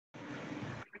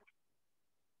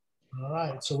All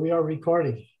right, so we are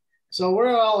recording. So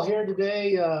we're all here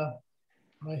today,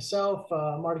 myself,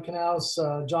 Marty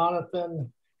Knaus,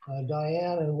 Jonathan,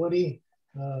 Diane, and Woody.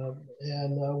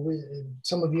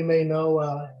 Some of you may know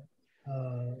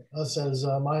us as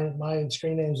my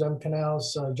screen name is M.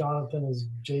 Knaus, Jonathan is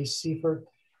J. Seifert,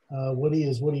 Woody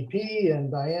is Woody P,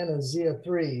 and Diane is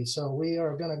Zia3. So we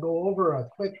are going to go over a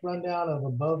quick rundown of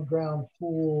above ground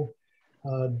pool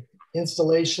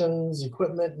installations,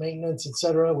 equipment, maintenance,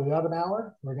 etc. We have an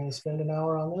hour. We're going to spend an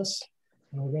hour on this,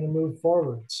 and we're going to move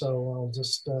forward. So I'll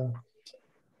just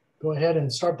go ahead and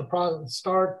start the process.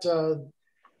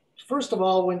 First of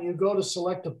all, when you go to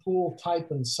select a pool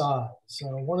type and size,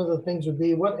 one of the things would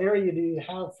be, what area do you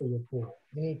have for your pool?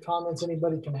 Any comments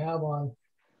anybody can have on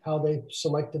how they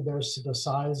selected the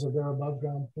size of their above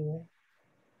ground pool?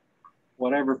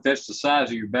 Whatever fits the size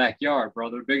of your backyard,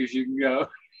 brother, big as you can go.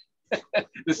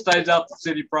 This stays out the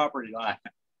city property line.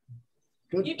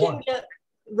 Good you point. Can get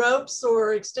ropes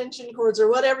or extension cords or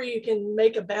whatever you can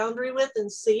make a boundary with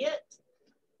and see it,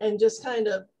 and just kind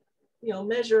of,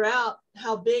 measure out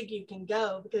how big you can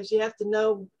go, because you have to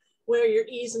know where your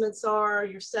easements are,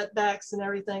 your setbacks and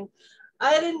everything.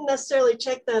 I didn't necessarily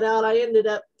check that out. I ended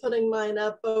up putting mine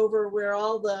up over where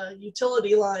all the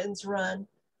utility lines run.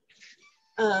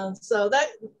 So that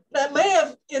may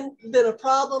have been a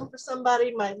problem for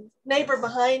somebody. My neighbor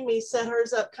behind me set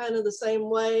hers up kind of the same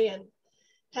way and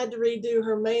had to redo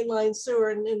her mainline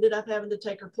sewer and ended up having to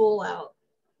take her pool out.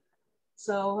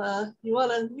 So you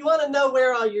want to know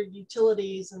where all your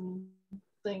utilities and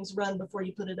things run before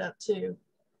you put it up too.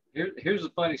 Here's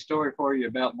a funny story for you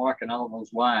about marking all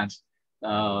those lines.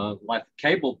 Like the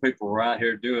cable people were out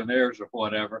here doing theirs or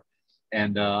whatever,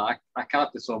 and I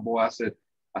caught this old boy. I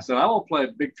said, I want to play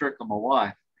a big trick on my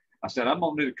wife. I said, I'm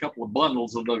going to need a couple of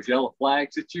bundles of those yellow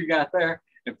flags that you got there.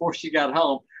 And before she got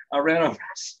home, I ran over and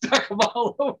stuck them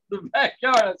all over the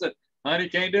backyard. I said, honey,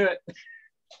 can't do it.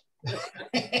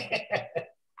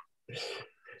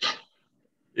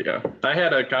 Yeah, I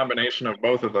had a combination of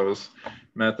both of those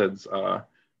methods.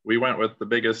 We went with the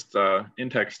biggest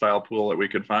Intex style pool that we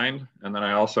could find. And then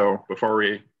I also, before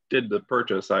we did the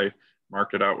purchase, I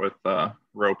marked it out with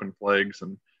rope and flags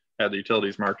and had the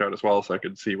utilities marked out as well, so I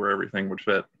could see where everything would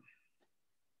fit.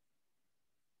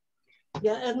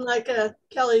 Yeah, and like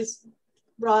Kelly's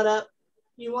brought up,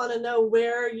 you want to know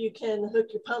where you can hook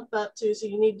your pump up to, so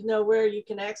you need to know where you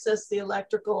can access the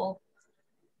electrical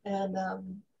and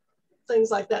things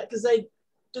like that, because they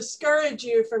discourage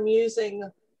you from using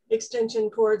extension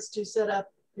cords to set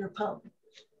up your pump.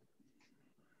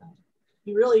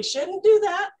 You really shouldn't do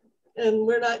that, and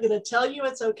we're not going to tell you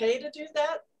it's okay to do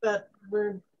that, but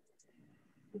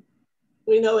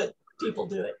we know it, people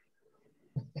do it.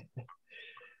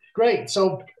 Great.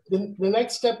 So the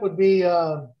next step would be,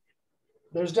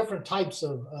 there's different types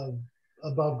of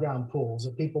above ground pools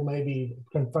that people may be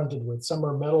confronted with. Some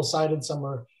are metal sided, some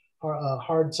are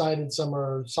hard sided, some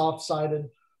are soft sided,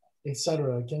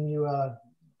 etc. Can you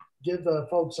give the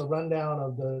folks a rundown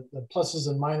of the pluses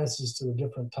and minuses to the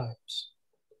different types?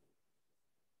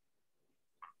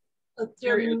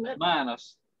 Here is the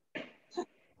minus.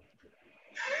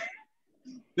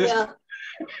 Yeah.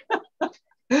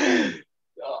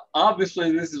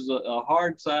 Obviously, this is a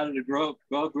hard-sided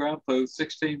above ground pool,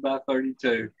 16 by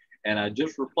 32, and I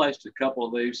just replaced a couple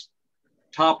of these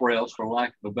top rails, for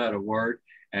lack of a better word.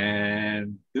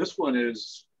 And this one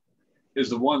is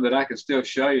the one that I can still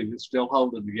show you that's still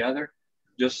holding together.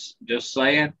 Just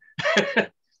saying.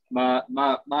 my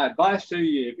advice to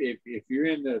you, if you're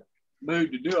in the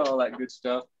mood to do all that good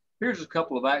stuff, here's a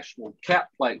couple of actual cap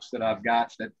plates that I've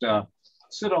got that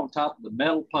sit on top of the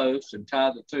metal post and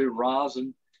tie the two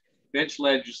rosin bench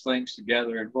ledges things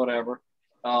together and whatever.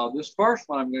 This first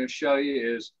one I'm going to show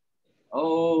you is,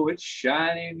 oh, it's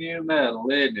shiny new metal,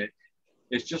 isn't it?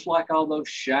 It's just like all those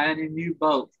shiny new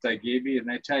boats they give you, and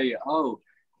they tell you, oh,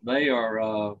 they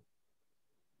are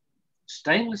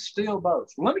stainless steel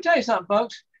boats. Well, let me tell you something,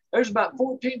 folks. There's about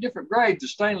 14 different grades of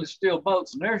stainless steel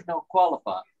boats, and there's no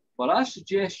qualifier. What I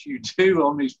suggest you do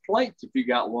on these plates, if you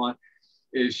got one,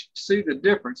 is see the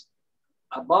difference.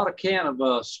 I bought a can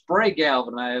of spray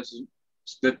galvanized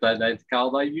that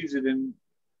they use it in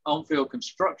on-field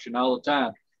construction all the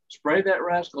time. Spray that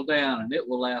rascal down and it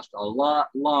will last a lot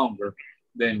longer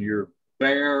than your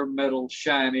bare metal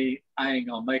shiny, I ain't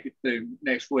gonna make it through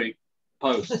next week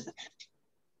post.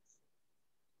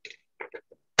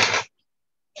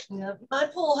 Yeah, my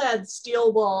pool had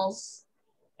steel walls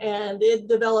and it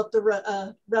developed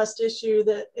a rust issue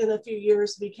that in a few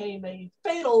years became a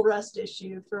fatal rust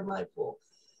issue for my pool.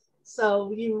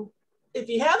 So if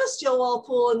you have a steel wall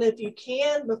pool, and if you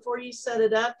can, before you set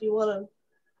it up, you want to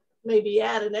maybe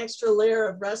add an extra layer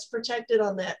of rust protected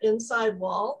on that inside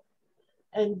wall.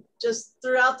 And just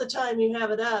throughout the time you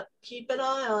have it up, keep an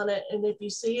eye on it. And if you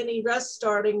see any rust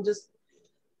starting, just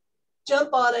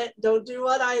jump on it. Don't do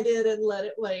what I did and let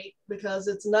it wait, because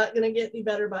it's not going to get any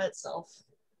better by itself.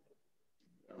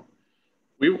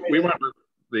 We went with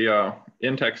the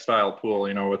Intex style pool,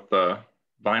 you know, with the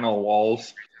vinyl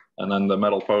walls and then the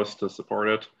metal post to support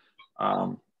it.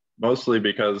 Mostly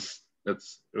because it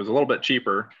was a little bit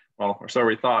cheaper. Well, or so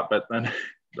we thought, but then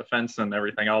the fence and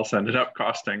everything else ended up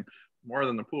costing more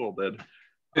than the pool did.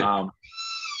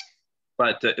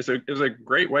 But it was a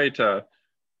great way to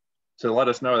let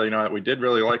us know that, you know, that we did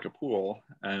really like a pool.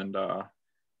 And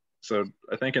so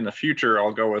I think in the future,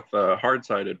 I'll go with a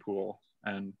hard-sided pool,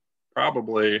 and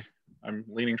probably I'm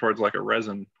leaning towards like a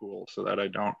resin pool so that I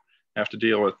don't have to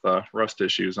deal with rust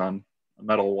issues on a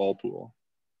metal wall pool.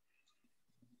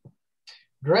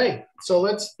 Great. So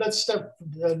let's step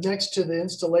next to the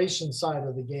installation side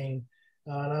of the game.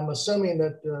 And I'm assuming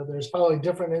that there's probably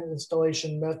different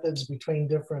installation methods between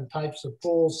different types of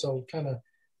pools. So kind of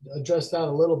address that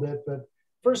a little bit. But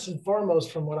first and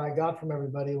foremost, from what I got from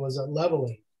everybody, was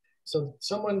leveling. So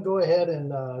someone go ahead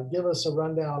and give us a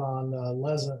rundown on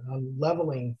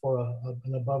leveling for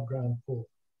an above ground pool.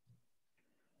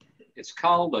 It's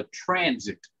called a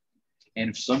transit. And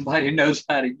if somebody knows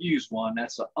how to use one,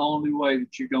 that's the only way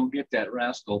that you're going to get that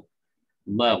rascal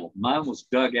level. Mine was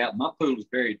dug out. My pool was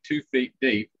buried 2 feet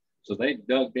deep. So they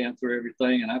dug down through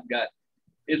everything. And I've got,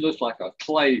 it looks like a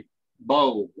clay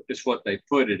bowl is what they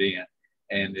put it in.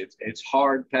 And it's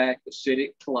hard packed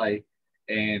acidic clay.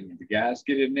 And the guys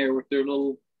get in there with their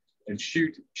little and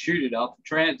shoot it off the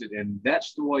transit. And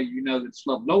that's the way you know that it's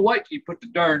level. No, wait till you put the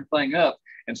darn thing up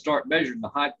and start measuring the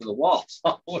height of the walls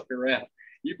all the way around.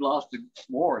 You've lost it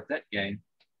more at that game.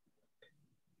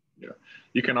 Yeah,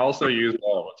 you can also use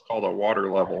what's called a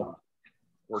water level.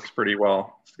 Works pretty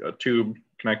well. It's a tube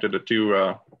connected to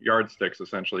 2 yardsticks,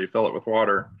 essentially. You fill it with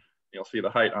water. You'll see the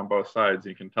height on both sides.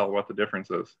 You can tell what the difference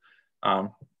is.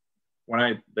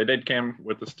 They did come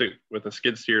with a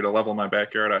skid steer to level my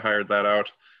backyard. I hired that out.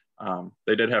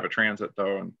 They did have a transit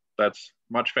though, and that's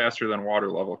much faster than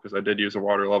water level, because I did use a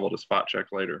water level to spot check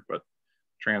later, but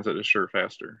transit is sure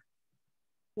faster.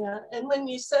 Yeah, and when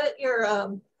you set your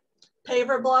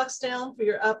paver blocks down for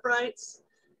your uprights,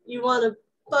 you want to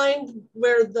find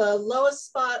where the lowest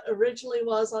spot originally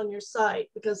was on your site,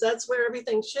 because that's where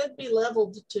everything should be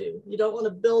leveled to. You don't want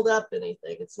to build up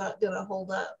anything. It's not going to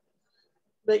hold up.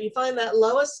 But you find that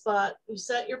lowest spot, you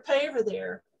set your paver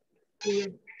there,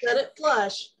 you set it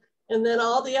flush, and then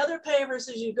all the other pavers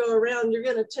as you go around, you're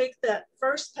going to take that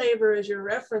first paver as your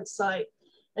reference site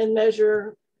and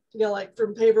measure, you know, like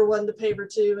from paver 1 to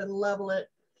paver 2 and level it.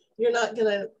 You're not going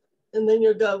to, and then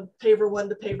you'll go paver 1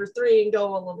 to paver 3 and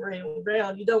go all the way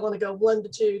around. You don't want to go 1 to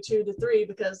 2, 2 to 3,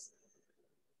 because,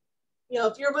 you know,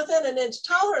 if you're within an inch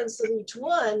tolerance of each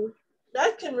one,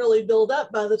 that can really build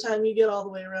up. By the time you get all the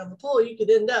way around the pool, you could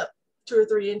end up 2 or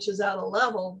 3 inches out of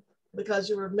level because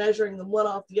you were measuring them one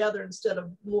off the other instead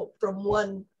of from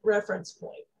one reference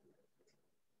point.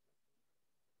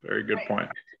 Very good point.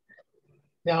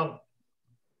 Now,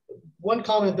 one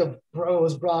comment that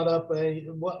was brought up,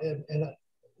 and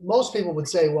most people would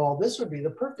say, well, this would be the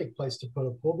perfect place to put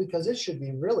a pool because it should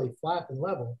be really flat and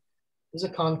level, is a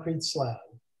concrete slab.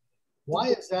 Why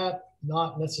is that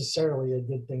not necessarily a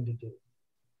good thing to do?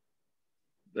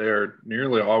 They're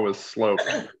nearly always sloped.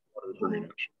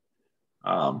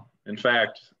 In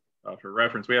fact, for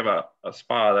reference, we have a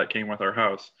spa that came with our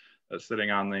house that's sitting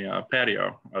on the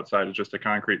patio outside. It's just a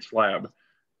concrete slab.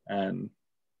 And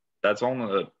that's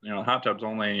only, you know, hot tub's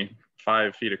only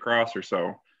 5 feet across or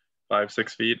so, 5,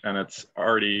 6 feet, and it's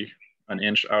already an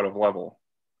inch out of level.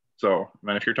 So, I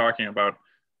mean, if you're talking about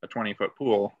a 20-foot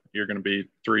pool, you're going to be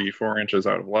 3, 4 inches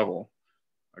out of level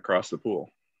across the pool.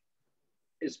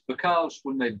 It's because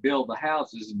when they build the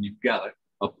houses and you've got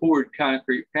a poured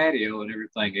concrete patio and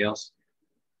everything else,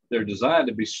 they're designed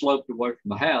to be sloped away from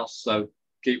the house, so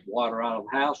keep water out of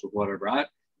the house or whatever.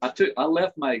 I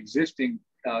left my existing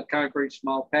concrete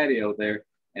small patio there,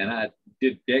 and I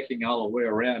did decking all the way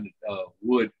around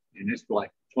wood, and it's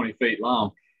like 20 feet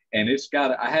long, and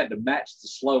I had to match the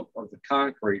slope of the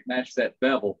concrete, match that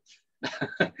bevel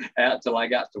out till I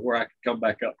got to where I could come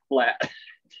back up flat.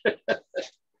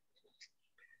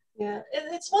 Yeah,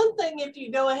 it's one thing if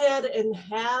you go ahead and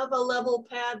have a level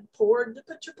pad poured to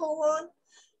put your pool on,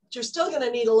 but you're still going to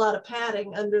need a lot of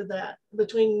padding under that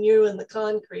between you and the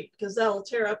concrete, because that'll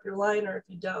tear up your liner if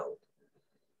you don't.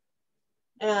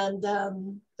 And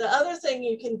the other thing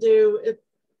you can do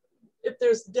if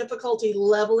there's difficulty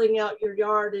leveling out your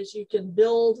yard is you can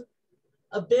build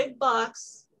a big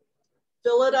box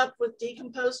fill it up with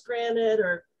decomposed granite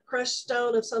or crushed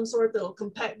stone of some sort that'll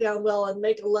compact down well and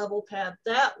make a level pad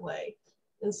that way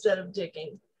instead of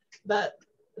digging. But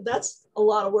that's a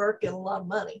lot of work and a lot of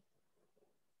money.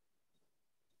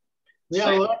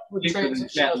 Yeah, well, that would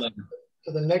transition us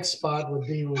to the next spot would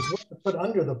be what to put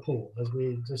under the pool, as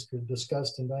we just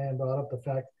discussed, and Diane brought up the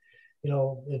fact, you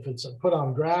know, if it's put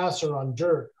on grass or on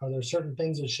dirt, are there certain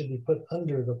things that should be put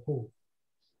under the pool?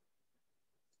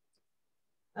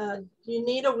 You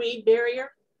need a weed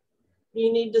barrier.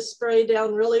 You need to spray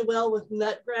down really well with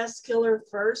nut grass killer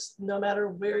first, no matter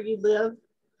where you live,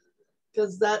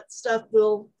 because that stuff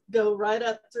will go right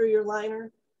up through your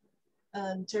liner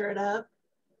and tear it up.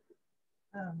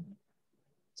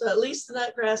 So at least the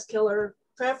nut grass killer,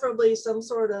 preferably some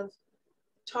sort of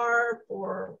tarp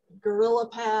or gorilla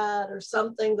pad or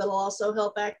something that'll also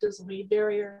help act as a weed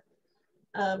barrier.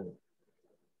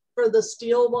 For the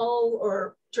steel wall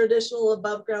or traditional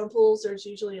above ground pools, there's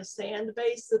usually a sand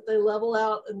base that they level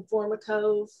out and form a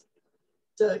cove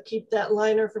to keep that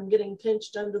liner from getting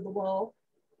pinched under the wall.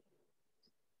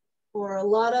 Or a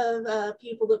lot of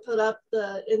people that put up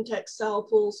the Intex style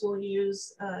pools will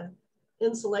use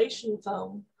insulation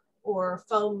foam or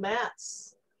foam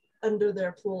mats under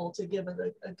their pool to give it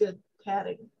a good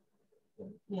padding.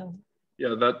 You know.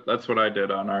 Yeah, that's what I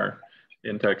did on our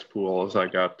Intex pool. Is I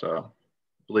got, I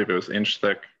believe it was inch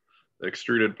thick, the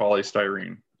extruded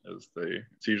polystyrene.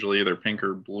 It's usually either pink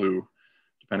or blue,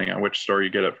 depending on which store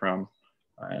you get it from,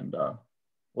 and a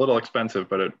little expensive,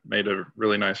 but it made a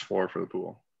really nice floor for the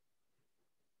pool.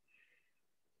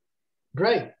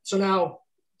 Great. So now,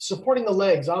 supporting the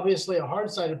legs, obviously a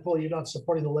hard-sided pool, you're not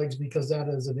supporting the legs because that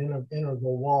is an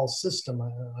integral wall system,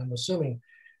 I'm assuming.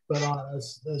 But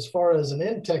as far as an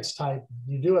Intex type,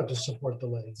 you do have to support the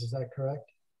legs. Is that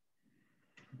correct?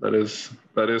 That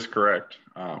is correct.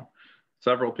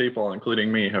 Several people,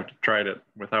 including me, have tried it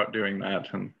without doing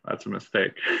that, and that's a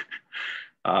mistake.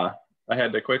 I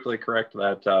had to quickly correct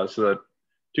that. So the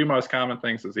two most common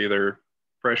things is either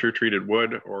pressure treated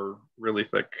wood or really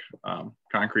thick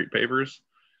concrete pavers.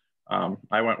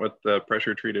 I went with the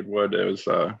pressure treated wood. It was,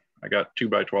 I got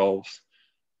 2x12s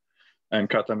and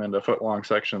cut them into foot-long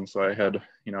sections. So I had,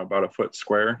 you know, about a foot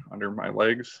square under my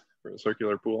legs for a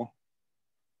circular pool.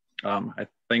 I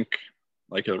think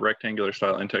like a rectangular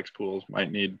style Intex pools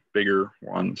might need bigger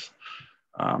ones.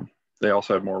 They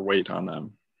also have more weight on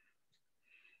them.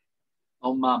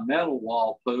 On my metal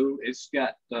wall pool, it's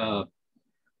got,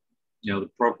 you know, the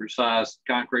appropriate size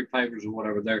concrete pavers or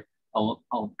whatever there.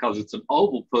 Because it's an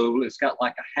oval pool, it's got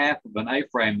like a half of an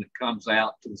A-frame that comes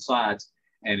out to the sides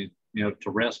and it, you know, to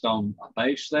rest on a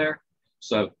base there.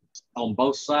 So on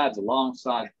both sides,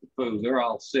 alongside the pool, they're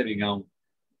all sitting on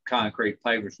concrete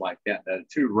pavers like that. The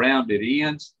two rounded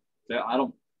ends, I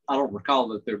don't recall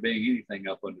that there being anything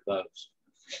up under those.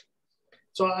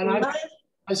 So, and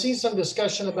I see some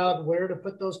discussion about where to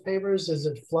put those pavers. Is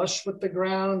it flush with the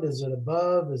ground? Is it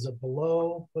above? Is it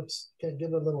below?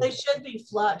 Give a little. They should be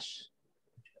flush.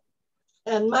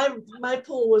 And my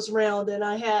pool was round and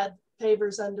I had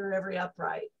pavers under every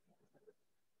upright.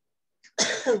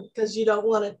 Because you don't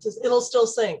want it to, it'll still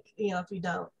sink, you know, if you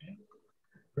don't.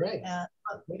 Great.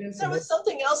 There was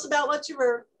something else about what you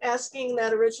were asking,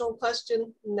 that original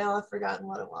question. Now I've forgotten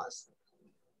what it was.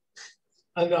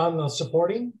 And on the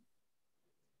supporting?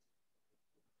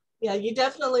 Yeah, you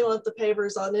definitely want the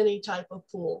pavers on any type of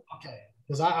pool. Okay,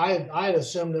 because I had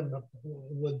assumed that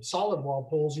with solid wall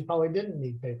pools, you probably didn't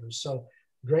need pavers. So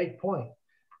great point.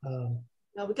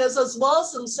 No, because those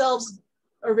walls themselves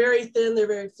are very thin, they're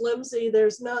very flimsy.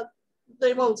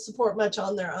 They won't support much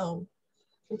on their own.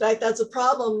 In fact, that's a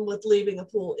problem with leaving a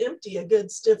pool empty. A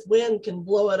good stiff wind can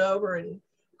blow it over and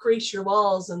crease your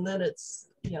walls, and then it's,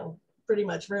 you know, pretty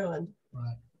much ruined.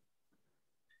 Right.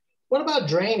 What about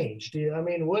drainage? I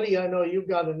mean, Woody, I know you've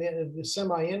got a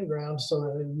semi-in-ground,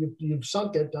 so you've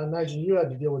sunk it. I imagine you had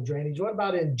to deal with drainage. What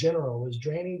about in general? Is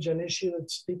drainage an issue that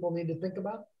people need to think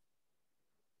about?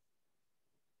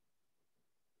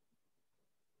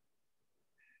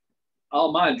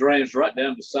 All mine drains right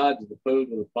down the sides of the pool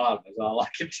to the bottom, is all I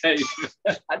can tell you.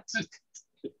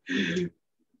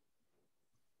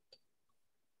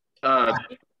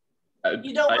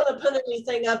 You don't want to put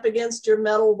anything up against your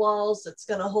metal walls that's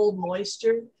going to hold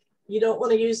moisture. You don't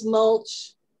want to use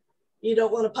mulch. You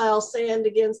don't want to pile sand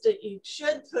against it. You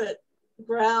should put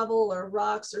gravel or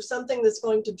rocks or something that's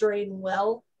going to drain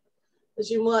well, because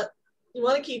you want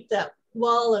to keep that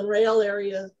wall and rail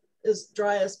area as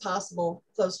dry as possible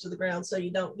close to the ground so you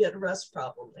don't get a rust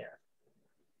problem there.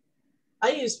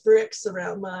 I used bricks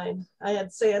around mine. I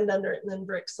had sand under it and then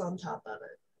bricks on top of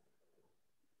it.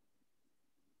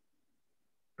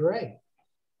 Great.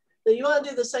 But you want to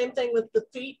do the same thing with the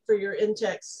feet for your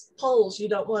Intex poles. You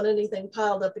don't want anything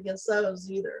piled up against those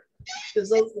either, because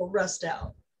those will rust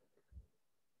out.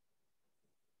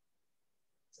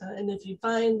 And if you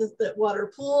find that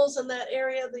water pools in that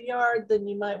area of the yard, then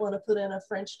you might want to put in a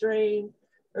French drain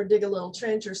or dig a little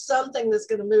trench or something that's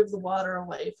going to move the water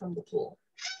away from the pool.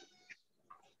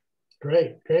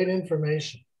 Great, great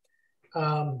information.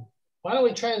 Why don't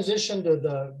we transition to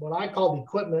the what I call the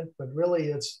equipment, but really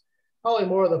it's probably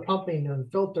more of the pumping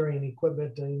and filtering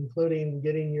equipment, including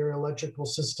getting your electrical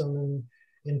system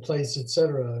in place,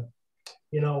 etc.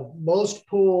 You know, most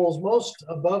pools, most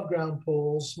above ground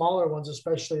pools, smaller ones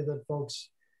especially that folks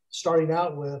starting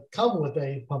out with, come with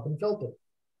a pump and filter.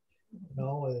 You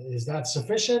know, is that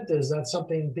sufficient? Is that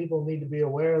something people need to be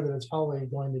aware that it's probably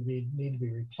going to need to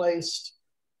be replaced,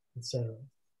 etc.?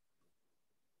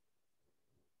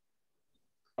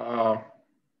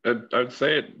 I'd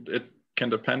say it can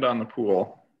depend on the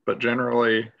pool, but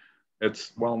generally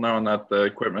it's well known that the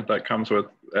equipment that comes with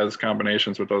as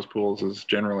combinations with those pools is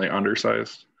generally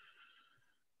undersized,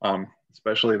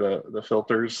 especially the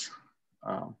filters.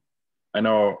 I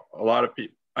know a lot of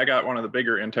people, I got one of the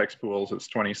bigger Intex pools. It's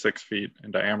 26 feet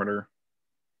in diameter.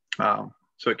 So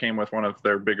it came with one of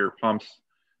their bigger pumps,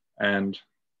 and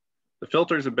the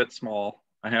filter's a bit small.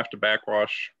 I have to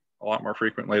backwash a lot more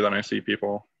frequently than I see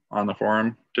people on the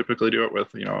forum typically do it with,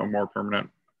 you know, a more permanent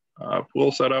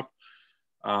pool setup.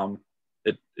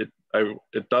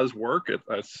 It does work.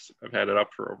 I've had it up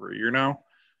for over a year now.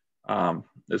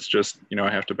 It's just, you know,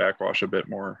 I have to backwash a bit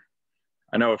more.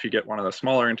 I know if you get one of the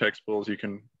smaller Intex pools, a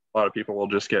lot of people will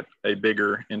just get a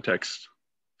bigger Intex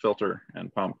filter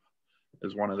and pump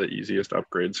is one of the easiest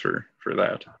upgrades for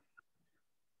that.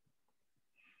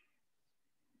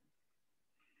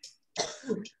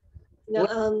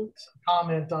 No,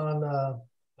 comment on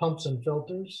pumps and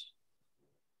filters?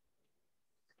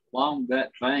 Along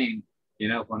that vein, you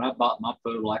know, when I bought my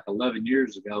pool like 11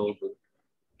 years ago,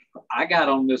 I got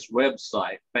on this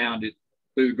website, found it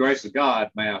through the grace of God,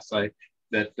 may I say,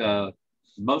 that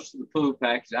most of the pool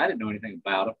packages, I didn't know anything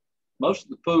about them. Most of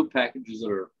the pool packages that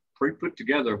are pre-put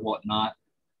together and whatnot,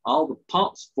 all the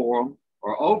pumps for them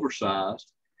are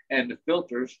oversized and the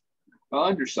filters are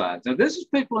undersized. Now, this is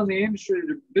people in the industry that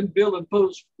have been building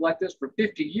pools like this for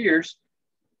 50 years.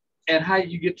 And how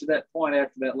you get to that point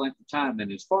after that length of time.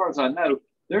 And as far as I know,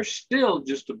 they're still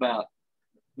just about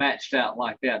matched out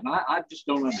like that. And I just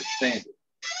don't understand it.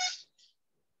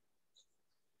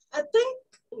 I think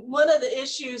one of the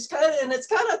issues, and it's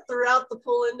kind of throughout the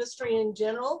pool industry in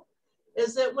general,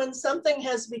 is that when something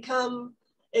has become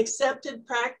accepted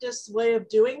practice way of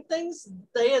doing things,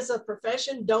 they as a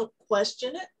profession don't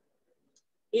question it,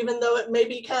 even though it may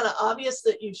be kind of obvious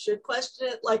that you should question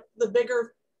it, like the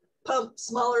bigger pump,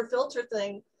 smaller filter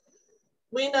thing.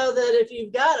 We know that if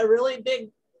you've got a really big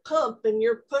pump and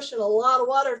you're pushing a lot of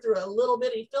water through a little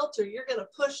bitty filter, you're going to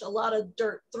push a lot of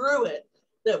dirt through it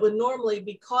that would normally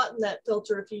be caught in that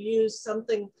filter if you use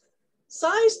something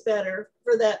sized better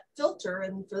for that filter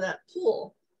and for that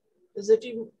pool. Because if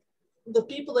the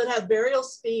people that have variable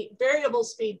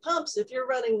speed pumps, if you're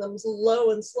running them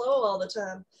low and slow all the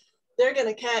time, they're going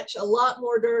to catch a lot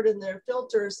more dirt in their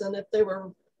filters than if they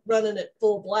were running at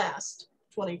full blast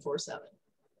 24/7.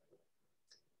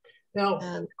 Now,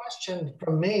 question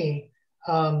from me,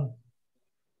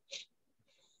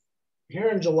 here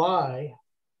in July,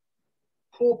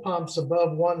 pool pumps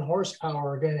above 1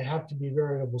 horsepower are going to have to be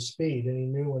variable speed, any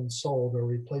new ones sold or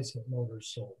replacement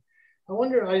motors sold. I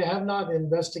wonder, I have not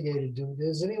investigated,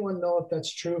 does anyone know if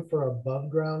that's true for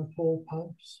above ground pool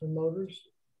pumps and motors?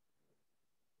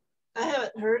 I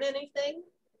haven't heard anything.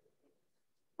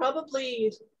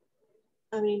 Probably,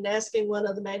 I mean, asking one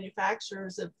of the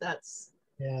manufacturers if that's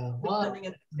becoming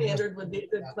a standard would be a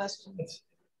good question.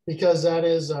 Because that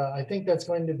is, I think that's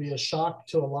going to be a shock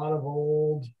to a lot of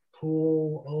old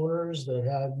pool owners that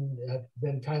have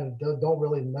been kind of, don't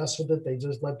really mess with it. They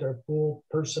just let their pool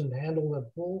person handle the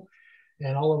pool.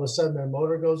 And all of a sudden their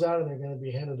motor goes out and they're going to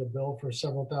be handed a bill for a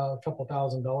couple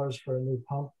 $1,000s for a new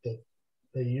pump that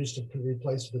they used to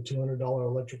replace with a $200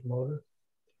 electric motor.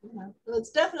 Yeah.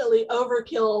 It's definitely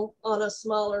overkill on a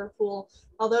smaller pool,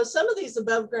 although some of these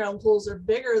above ground pools are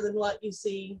bigger than what you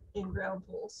see in ground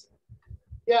pools.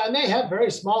 Yeah, and they have very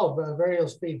small variable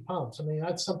speed pumps. I mean,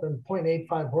 that's something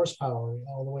 0.85 horsepower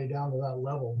all the way down to that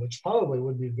level, which probably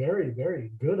would be very,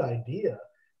 very good idea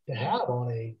to have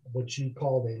on a what you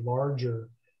call a larger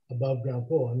above ground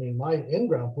pool. I mean, my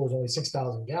in-ground pool is only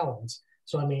 6,000 gallons.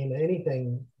 So I mean,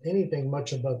 anything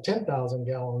much above 10,000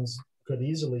 gallons could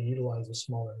easily utilize a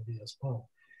smaller NVS pump.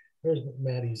 There's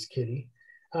Maddie's kitty.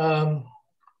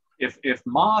 If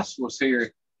Moss was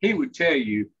here, he would tell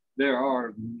you there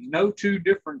are no two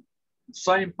different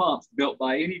same pumps built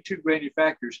by any two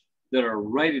manufacturers that are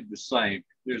rated the same.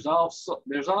 There's almost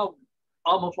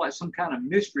like some kind of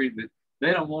mystery that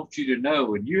they don't want you to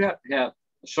know, and you have to have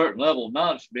a certain level of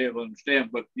knowledge to be able to understand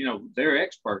what they're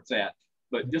experts at.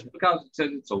 But just because it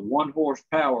says it's a 1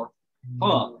 horsepower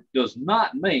pump does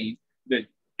not mean that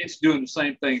it's doing the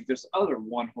same thing this other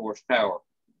 1 horsepower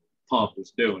pump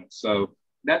is doing. So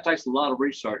that takes a lot of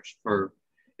research for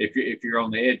if you're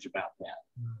on the edge about that.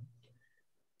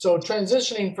 So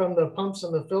transitioning from the pumps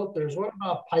and the filters, what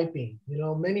about piping?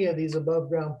 Many of these above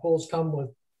ground pools come with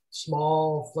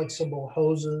small flexible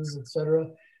hoses, etc.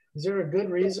 Is there a good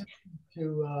reason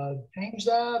to change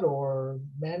that or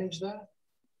manage that?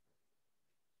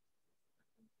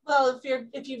 Well,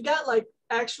 if you've got like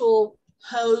actual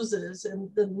hoses and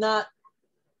not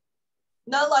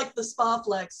like the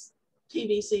Spaflex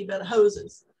PVC, but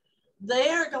hoses, they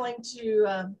are going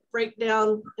to break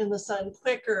down in the sun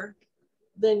quicker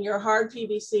than your hard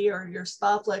PVC or your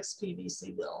Spaflex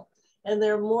PVC will. And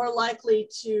they're more likely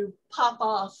to pop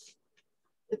off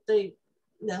if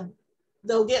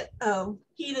they'll get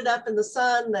heated up in the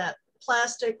sun. That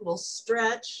plastic will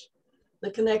stretch,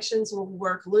 the connections will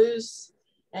work loose,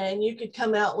 and you could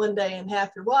come out one day and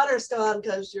half your water's gone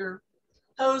because your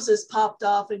hose is popped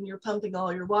off and you're pumping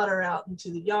all your water out into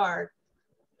the yard.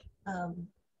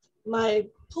 My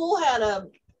pool had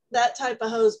that type of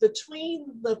hose between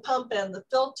the pump and the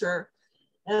filter,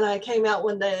 and I came out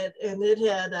one day and it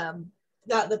had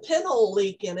gotten a pinhole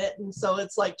leak in it, and so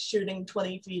it's like shooting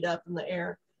 20 feet up in the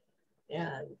air.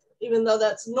 And even though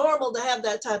that's normal to have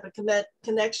that type of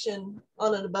connection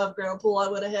on an above ground pool, I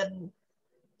went ahead and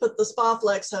put the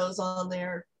Spaflex hose on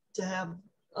there to have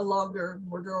a longer,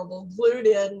 more durable, glued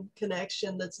in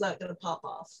connection that's not going to pop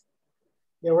off.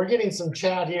 Yeah, we're getting some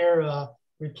chat here.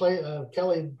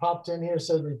 Kelly popped in here,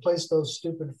 said replace those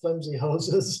stupid flimsy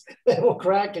hoses. They will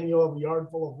crack and you'll have a yard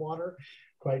full of water.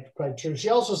 Quite true. She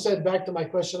also said, back to my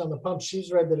question on the pump,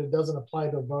 she's read that it doesn't apply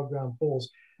to above ground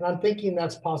pools. And I'm thinking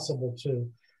that's possible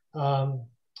too.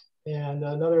 And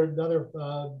another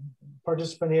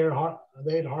participant here,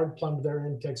 they had hard plumbed their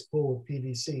Intex pool with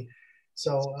PVC.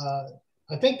 So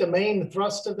I think the main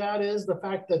thrust of that is the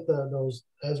fact that those,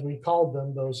 as we called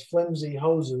them, those flimsy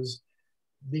hoses,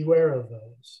 beware of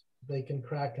those. They can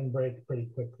crack and break pretty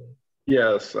quickly.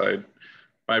 Yes,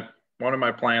 one of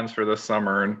my plans for this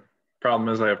summer, and problem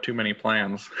is I have too many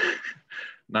plans,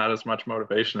 not as much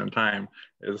motivation and time,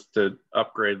 is to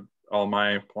upgrade all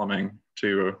my plumbing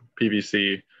to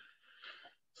PVC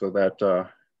so that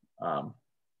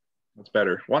it's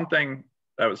better. One thing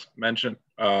that was mentioned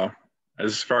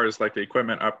as far as like the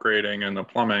equipment upgrading and the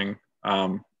plumbing,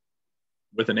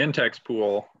 with an Intex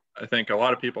pool, I think a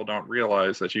lot of people don't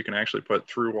realize that you can actually put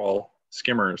through wall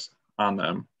skimmers on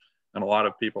them. And a lot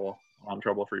of people on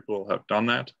Trouble Free Pool have done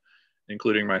that,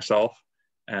 including myself.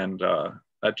 And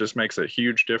that just makes a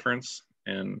huge difference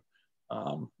in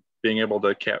being able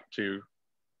to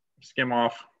skim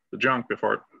off the junk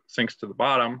before it sinks to the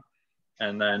bottom.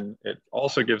 And then it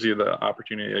also gives you the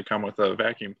opportunity to come with a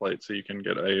vacuum plate, so you can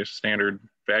get a standard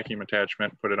vacuum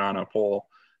attachment, put it on a pole,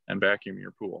 and vacuum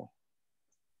your pool.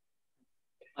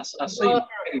 I see.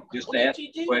 Just if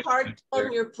you do hard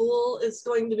plumb your pool, it's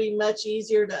going to be much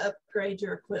easier to upgrade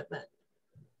your equipment.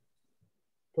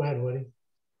 Go ahead, Woody.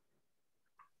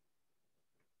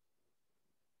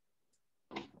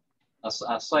 I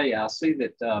see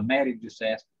that Maddie just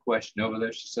asked a question over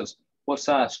there. She says, what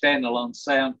size standalone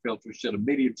sound filter should a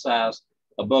medium-sized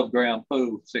above ground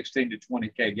pool, 16 to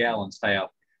 20K gallons have?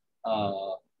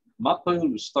 My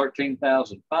pool is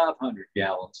 13,500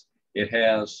 gallons. It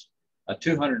has a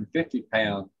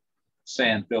 250-pound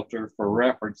sand filter for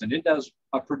reference, and it does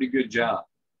a pretty good job.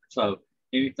 So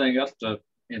anything up to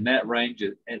in that range,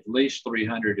 at least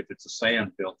 300 if it's a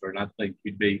sand filter, and I think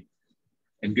you'd be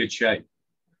in good shape.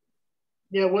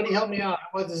 Yeah, Woody, help me out.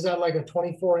 What is that, like a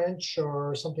 24-inch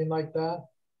or something like that?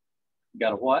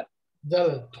 Got a what? Is that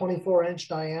a 24-inch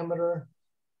diameter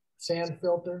sand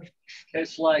filter?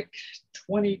 It's like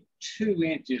 22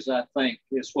 inches, I think,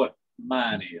 is what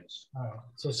mine is. Oh,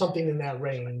 so something in that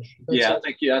range. Yeah, I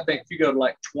think if you go to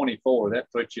like 24, that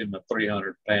puts you in the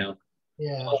 300-pound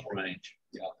range.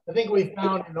 Yeah. I think we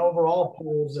found in overall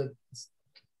pools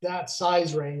that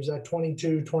size range, that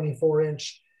 22,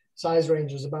 24-inch size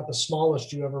range is about the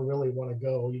smallest you ever really want to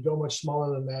go. You go much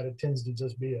smaller than that, it tends to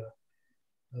just be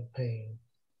a pain.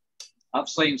 I've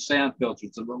seen sand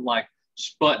filters that look like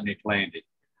Sputnik landed.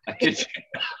 I kid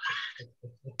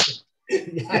you.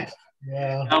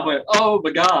 Yeah. I went, oh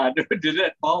my God, did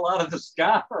that fall out of the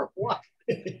sky or what?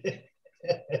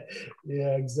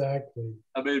 Yeah, exactly.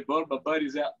 I mean, one of my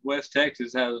buddies out in West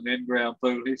Texas has an in-ground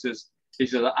pool. He says,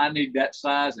 I need that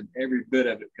size and every bit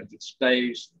of it because it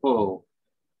stays full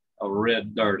of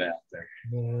red dirt out there.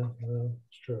 Yeah,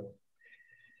 it's true.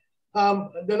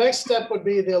 The next step would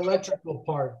be the electrical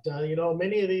part. You know,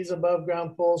 many of these above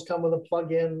ground pools come with a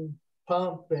plug-in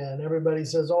pump, and everybody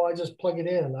says, oh, I just plug it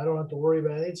in. I don't have to worry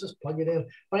about it. Just plug it in. If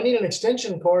I need an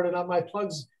extension cord and my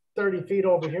plug's 30 feet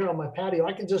over here on my patio,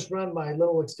 I can just run my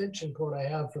little extension cord I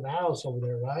have for the house over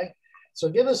there, right? So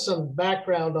give us some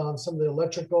background on some of the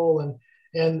electrical,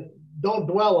 and don't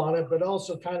dwell on it, but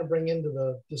also kind of bring into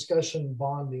the discussion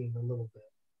bonding a little bit.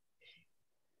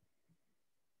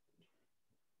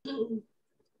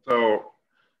 So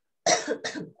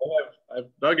I've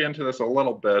dug into this a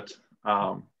little bit.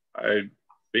 I,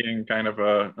 being kind of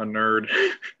a nerd,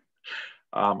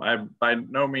 I by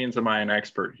no means am I an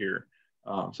expert here.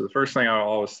 So the first thing I'll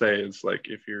always say is, like,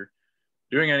 if you're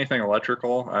doing anything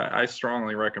electrical, I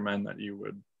strongly recommend that you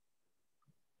would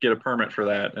get a permit for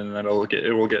that, and that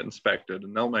it will get inspected,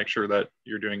 and they'll make sure that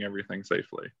you're doing everything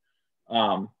safely.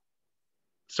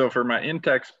 So for my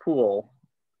Intex pool,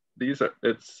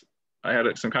 I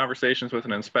had some conversations with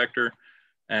an inspector,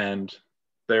 and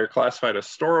they're classified as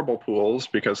storable pools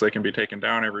because they can be taken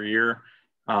down every year.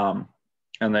 And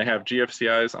they have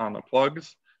GFCIs on the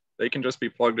plugs. They can just be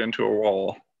plugged into a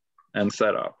wall and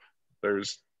set up.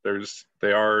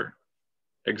 They are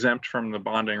exempt from the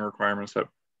bonding requirements that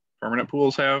permanent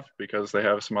pools have because they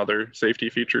have some other safety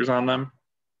features on them.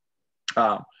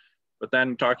 But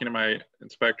then talking to my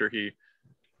inspector, he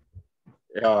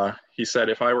said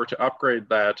if I were to upgrade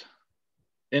that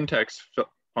Intex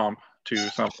pump to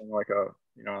something like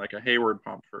a Hayward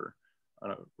pump for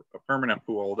a permanent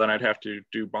pool, then I'd have to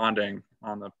do bonding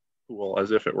on the pool as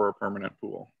if it were a permanent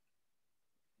pool.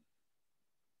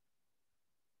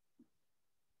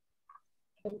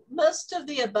 Most of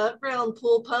the above ground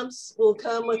pool pumps will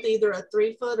come with either a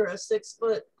 3-foot or a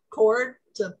 6-foot cord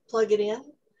to plug it in.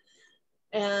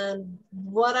 And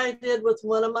what I did with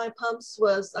one of my pumps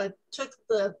was I took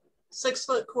the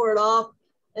 6-foot cord off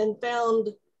and found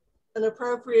an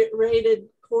appropriate rated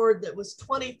cord that was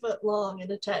 20 foot long and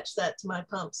attached that to my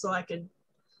pump so I could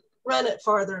run it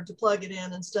farther to plug it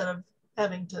in instead of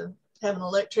having to have an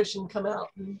electrician come out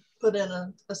and put in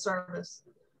a service.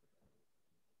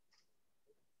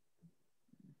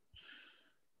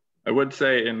 I would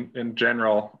say in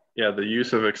general, yeah, the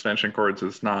use of extension cords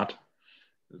is not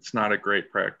a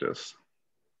great practice.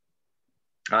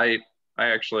 I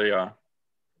actually, I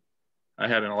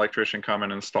had an electrician come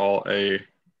and install a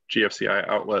GFCI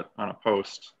outlet on a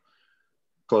post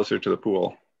closer to the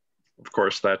pool. Of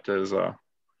course, that is a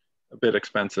bit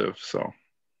expensive, so.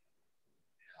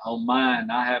 On mine,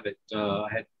 I have it, I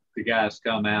had the guys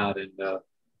come out and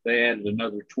they added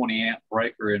another 20 amp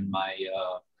breaker in my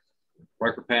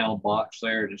breaker panel box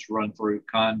there, just run through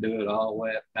conduit all the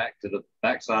way up back to the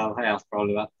back side of the house,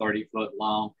 probably about 30 foot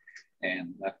long.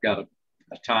 And I've got a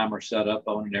timer set up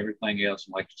on it and everything else.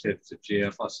 And like you said, it's a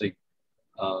GFIC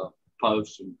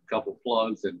posts and a couple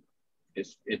plugs, and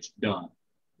it's done.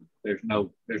 There's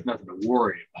nothing to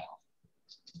worry about.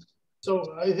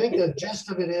 So I think the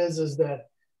gist of it is that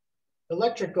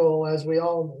electrical, as we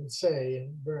all say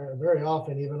very, very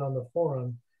often, even on the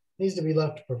forum, needs to be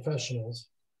left to professionals.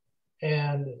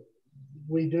 And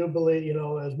we do believe, you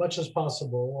know, as much as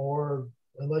possible, or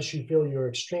unless you feel you're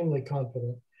extremely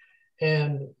confident,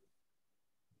 and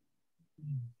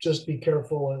just be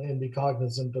careful and be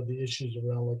cognizant of the issues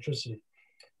around electricity.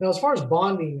 Now, as far as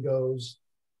bonding goes,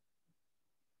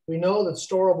 we know that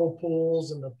storable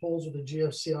pools and the pools with the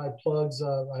GFCI plugs,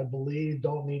 I believe,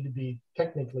 don't need to be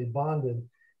technically bonded,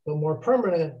 but more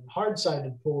permanent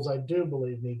hard-sided pools, I do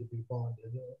believe, need to be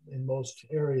bonded in most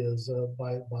areas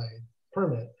by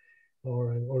permit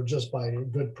or just by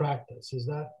good practice. Is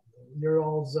that your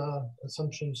all's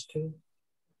assumptions too?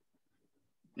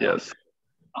 Yes,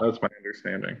 that's my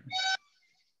understanding.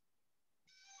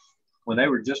 When they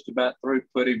were just about through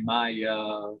putting my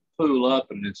pool up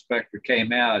and an inspector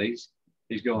came out, he's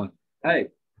going, hey,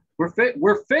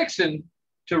 we're fixing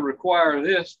to require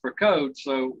this for code,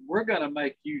 so we're going to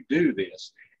make you do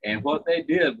this. And what they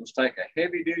did was take a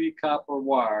heavy duty copper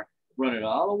wire, run it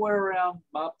all the way around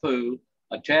my pool,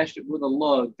 attached it with a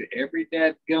lug to every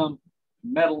dadgum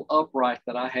metal upright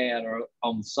that I had, or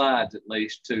on the sides at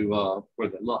least, to where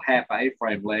the little half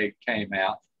A-frame leg came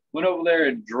out. Went over there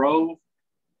and drove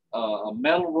a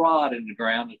metal rod in the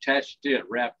ground, attached to it,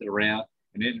 wrapped it around,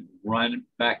 and then run it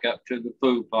back up to the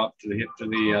pool pump to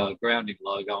the grounding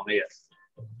lug on it.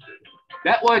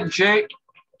 That wasn't cheap.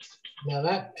 Now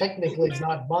that technically is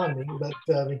not bonding, but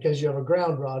because you have a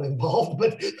ground rod involved,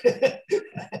 but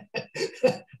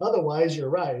otherwise you're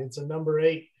right. It's a number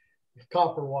 8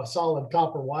 solid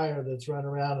copper wire that's run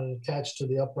around and attached to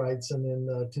the uprights, and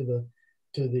then to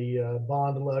the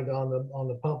bond lug on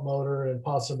the pump motor, and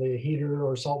possibly a heater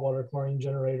or saltwater chlorine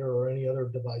generator or any other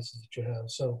devices that you have.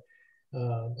 So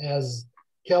as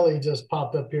Kelly just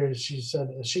popped up here, she said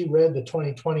she read the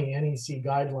 2020 NEC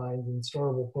guidelines, and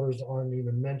storable pools aren't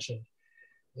even mentioned.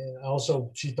 And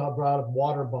also, she brought up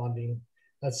water bonding.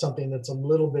 That's something that's a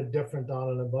little bit different on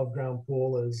an above ground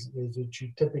pool, is that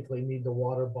you typically need the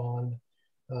water bond.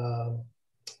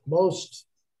 Most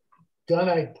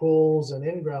gunite pools and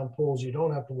in-ground pools, you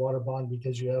don't have to water bond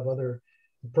because you have other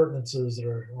appurtenances that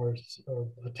are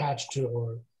attached to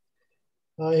or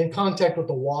in contact with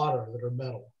the water that are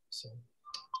metal. So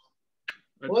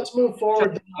let's move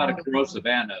forward. About a corrosive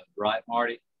anode, right,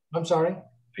 Marty? I'm sorry?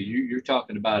 You're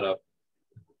talking about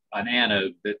an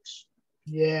anode that's...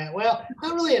 Yeah, well,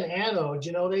 not really an anode.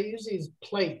 You know, they use these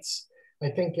plates, I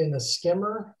think, in a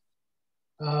skimmer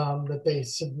that they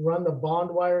run the bond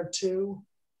wire to,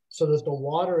 so that the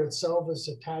water itself is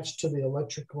attached to the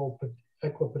electrical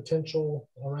equipotential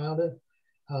around it,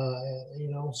 you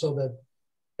know, so that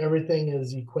everything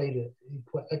is equated.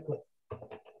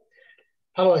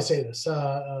 How do I say this?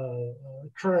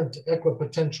 Current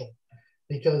equipotential.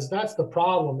 Because that's the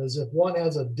problem, is if one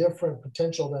has a different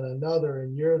potential than another,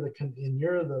 and you're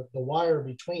the wire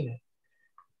between it,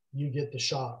 you get the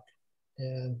shock.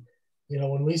 And you know,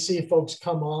 when we see folks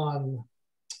come on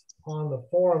the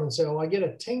forum and say, "Oh, I get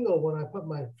a tingle when I put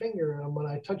my finger and when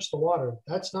I touch the water,"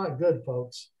 that's not good,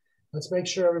 folks. Let's make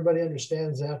sure everybody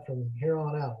understands that from here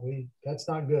on out. That's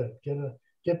not good.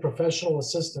 Get professional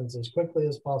assistance as quickly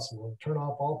as possible and turn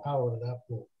off all power to that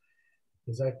pool,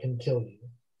 because that can kill you.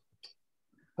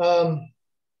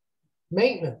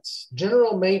 Maintenance,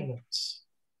 general maintenance.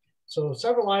 So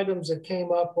several items that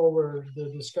came up over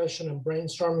the discussion and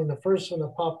brainstorming. The first one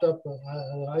that popped up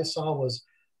that I saw was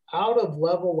out of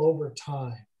level over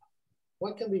time.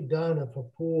 What can be done if a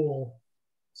pool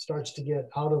starts to get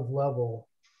out of level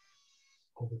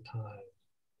over time?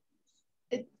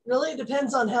 It really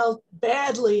depends on how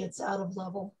badly it's out of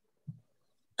level,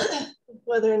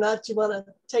 whether or not you want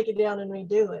to take it down and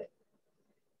redo it.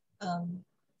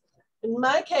 In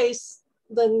my case,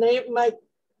 my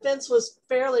fence was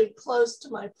fairly close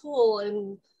to my pool,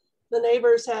 and the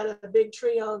neighbors had a big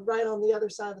tree right on the other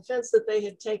side of the fence that they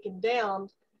had taken down.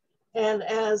 And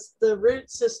as the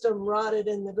root system rotted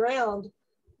in the ground,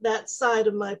 that side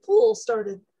of my pool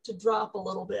started to drop a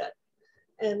little bit.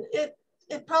 And it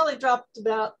probably dropped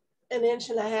about 1.5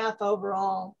 inches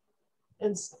overall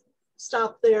and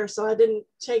stopped there. So I didn't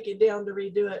take it down to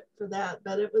redo it for that,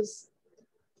 but it was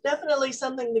definitely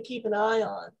something to keep an eye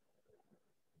on.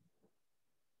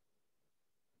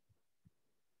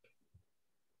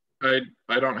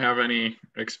 I don't have any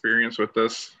experience with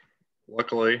this,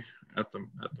 luckily, at the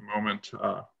moment.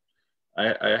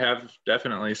 I have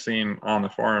definitely seen on the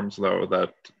forums, though,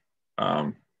 that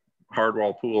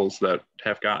hardwall pools that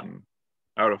have gotten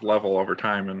out of level over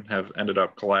time and have ended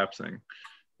up collapsing.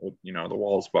 You know, the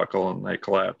walls buckle and they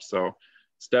collapse. So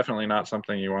it's definitely not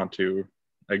something you want to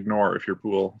ignore if your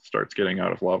pool starts getting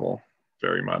out of level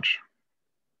very much.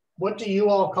 What do you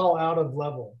all call out of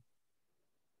level?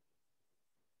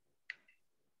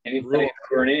 Anything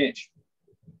over 1 inch.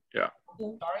 Yeah.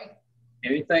 Sorry?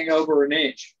 Anything over 1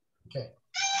 inch. Okay.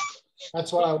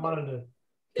 That's what I wanted to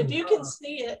If you can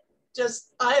see it,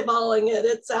 just eyeballing it,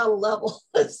 it's out of level.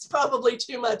 It's probably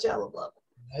too much out of level.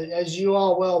 As you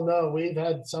all well know, we've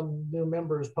had some new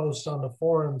members post on the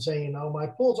forum saying, "Oh, my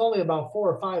pool's only about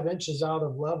 4 or 5 inches out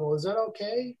of level. Is that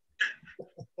okay?"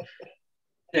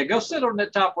 Yeah, go sit on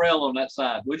that top rail on that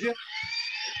side, would you?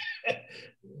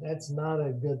 That's not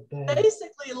a good thing.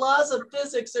 Basically, laws of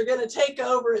physics are going to take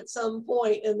over at some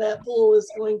point, and that pool is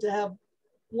going to have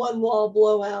one wall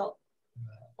blow out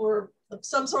or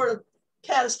some sort of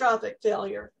catastrophic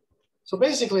failure. So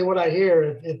basically what I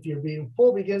hear, if your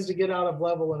pool begins to get out of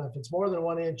level, and if it's more than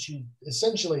 1 inch, you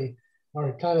essentially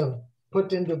are kind of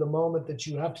put into the moment that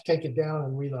you have to take it down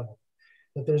and re-level.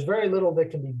 That there's very little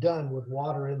that can be done with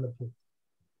water in the pool.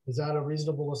 Is that a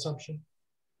reasonable assumption?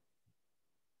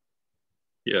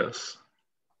 Yes,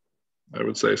 I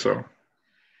would say so.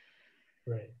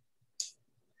 Great.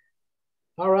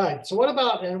 All right, so what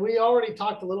about, and we already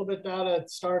talked a little bit about at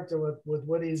start with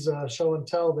Woody's show and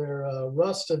tell there,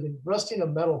 rusting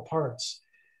of metal parts.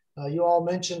 You all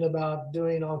mentioned about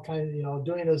doing all kinds,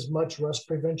 doing as much rust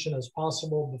prevention as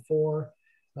possible before.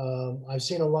 I've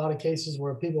seen a lot of cases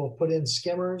where people have put in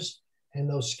skimmers, and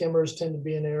those skimmers tend to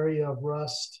be an area of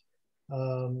rust.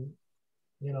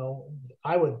 you know,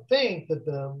 I would think that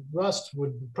the rust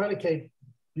would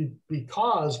be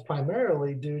caused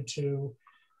primarily due to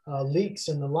leaks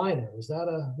in the liner. Is that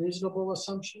a reasonable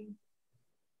assumption?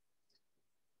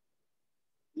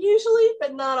 Usually,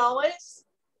 but not always.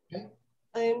 Okay.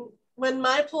 And when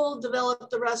my pool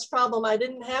developed the rust problem, I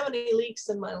didn't have any leaks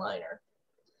in my liner.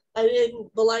 The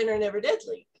liner never did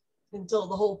leak until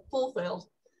the whole pool failed.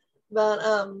 But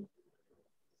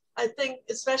I think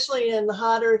especially in the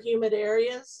hotter, humid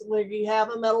areas where you have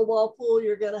a metal wall pool,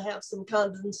 you're going to have some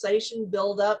condensation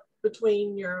build up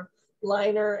between your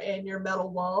liner and your metal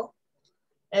wall.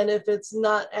 And if it's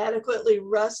not adequately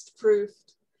rust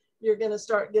proofed, you're going to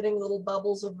start getting little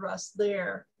bubbles of rust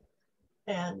there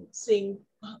and seeing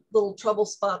little trouble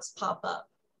spots pop up.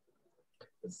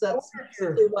 That's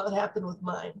exactly what happened with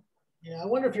mine. Yeah, I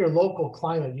wonder if your local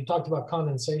climate, you talked about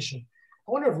condensation.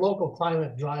 I wonder if local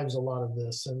climate drives a lot of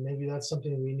this, and maybe that's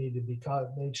something we need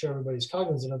to make sure everybody's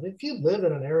cognizant of. If you live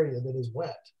in an area that is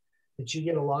wet, that you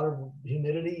get a lot of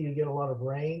humidity, you get a lot of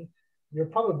rain, your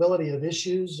probability of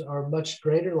issues are much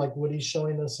greater, like what he's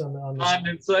showing us on this.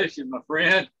 Condensation, my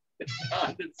friend.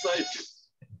 Condensation.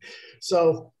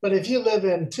 So, but if you live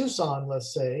in Tucson,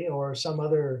 let's say, or some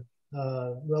other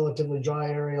relatively dry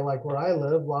area like where I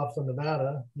live, Laughlin,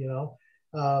 Nevada, you know,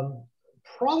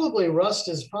 probably rust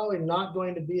is probably not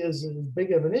going to be as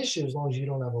big of an issue as long as you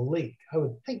don't have a leak. I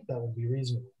would think that would be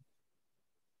reasonable.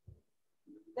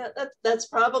 Yeah, that's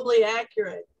probably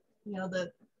accurate. You know,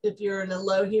 that if you're in a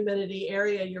low humidity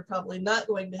area, you're probably not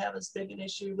going to have as big an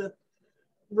issue with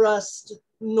rust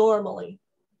normally.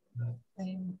 Right.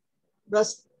 And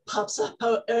rust pops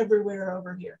up everywhere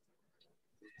over here.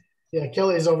 Yeah,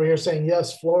 Kelly's over here saying,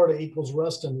 yes, Florida equals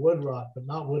rust and wood rot, but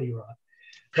not woody rot.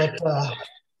 But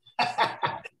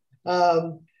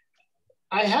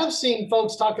I have seen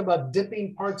folks talk about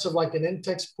dipping parts of like an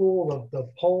Intex pool, the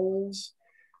poles,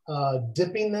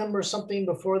 dipping them or something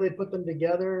before they put them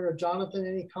together. Jonathan,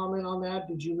 any comment on that?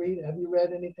 Have you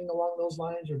read anything along those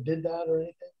lines or did that or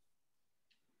anything?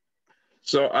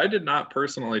 So I did not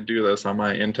personally do this on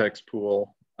my Intex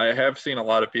pool. I have seen a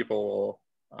lot of people,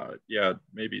 yeah,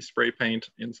 maybe spray paint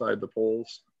inside the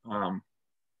poles.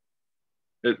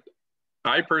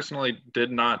 I personally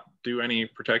did not do any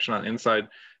protection on inside.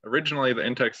 Originally, the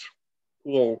Intex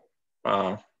pool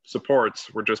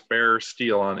supports were just bare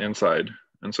steel on inside,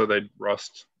 and so they'd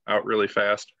rust out really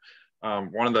fast.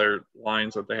 One of their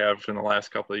lines that they have in the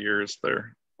last couple of years,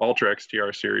 their Ultra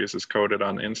XTR series, is coated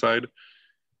on the inside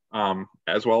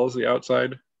as well as the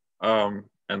outside.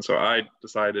 And so I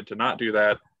decided to not do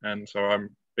that. And so I'm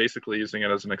basically using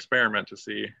it as an experiment to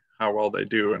see how well they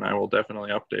do. And I will definitely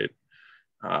update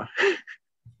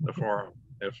the forum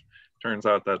if it turns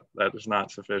out that that is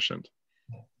not sufficient.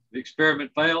 The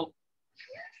experiment failed.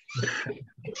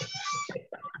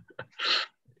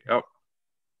 Yep.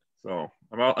 So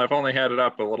I've only had it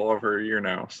up a little over a year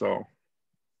now. So,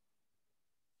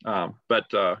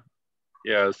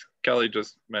 yeah, as Kelly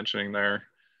just mentioning there,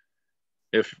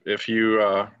 if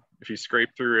you scrape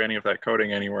through any of that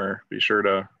coating anywhere, be sure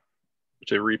to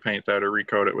repaint that or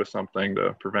recoat it with something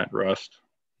to prevent rust.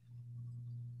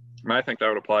 And I think that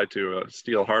would apply to a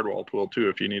steel hardwall pool too.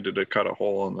 If you needed to cut a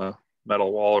hole in the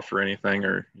metal wall for anything,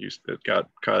 or it got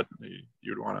cut,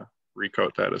 you'd want to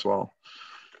recoat that as well.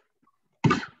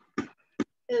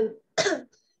 And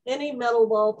any metal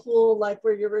wall pool, like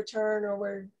where your return or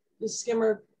where the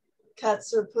skimmer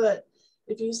cuts are put,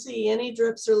 if you see any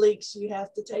drips or leaks, you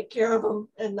have to take care of them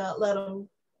and not let them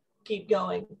keep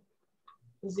going.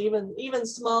 Because even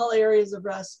small areas of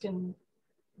rust can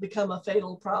become a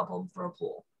fatal problem for a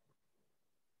pool.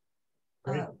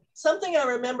 Something I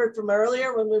remembered from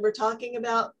earlier when we were talking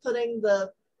about putting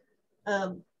the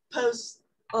posts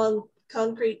on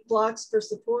concrete blocks for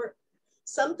support,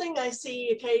 something I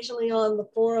see occasionally on the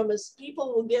forum is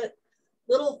people will get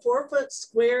little 4-foot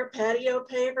square patio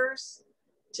pavers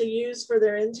to use for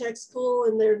their Intex pool,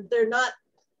 and they're not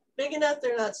big enough,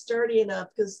 they're not sturdy enough,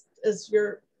 because as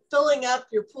you're filling up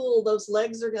your pool, those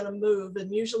legs are going to move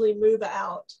and usually move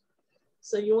out.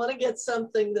 So you want to get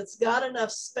something that's got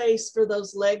enough space for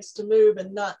those legs to move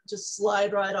and not just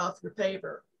slide right off your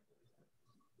paver.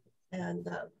 And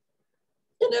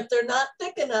if they're not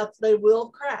thick enough, they will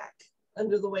crack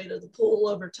under the weight of the pool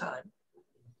over time.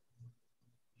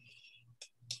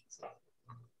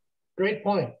 Great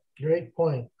point. Great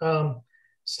point.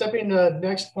 Stepping to the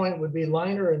next point would be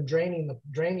liner and draining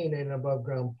an above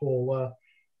ground pool.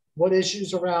 What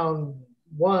issues around,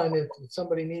 one, if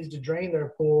somebody needs to drain their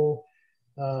pool,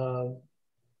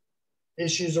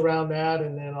 issues around that,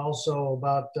 and then also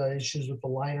about issues with the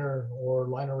liner or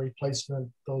liner replacement,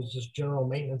 those just general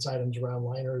maintenance items around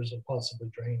liners and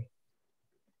possibly draining.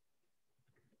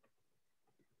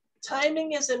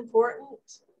 timing is important.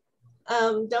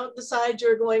 Don't decide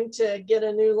you're going to get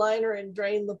a new liner and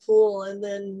drain the pool and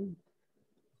then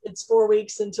it's 4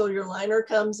 weeks until your liner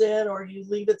comes in, or you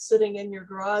leave it sitting in your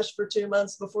garage for 2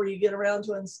 months before you get around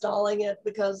to installing it,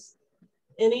 because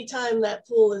anytime that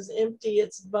pool is empty,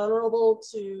 it's vulnerable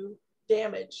to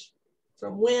damage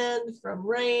from wind, from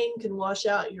rain, can wash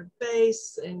out your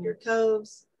base and your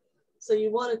coves. So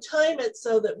you want to time it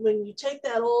so that when you take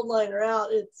that old liner out,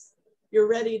 you're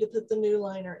ready to put the new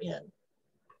liner in.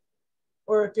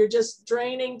 Or if you're just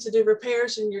draining to do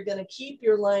repairs and you're going to keep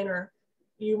your liner,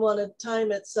 you want to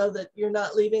time it so that you're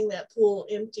not leaving that pool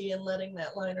empty and letting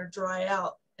that liner dry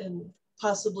out and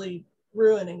possibly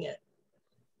ruining it.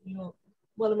 You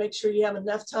want to make sure you have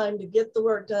enough time to get the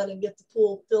work done and get the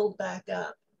pool filled back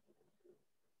up.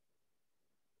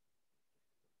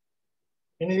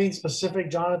 Anything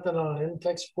specific, Jonathan, on an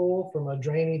Intex pool from a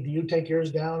draining? Do you take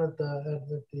yours down at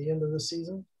the end of the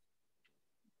season?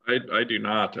 I do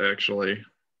not, actually.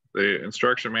 The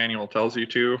instruction manual tells you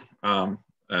to,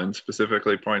 and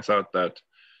specifically points out that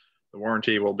the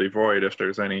warranty will be void if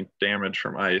there's any damage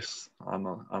from ice on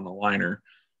the liner.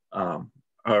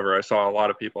 However, I saw a lot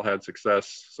of people had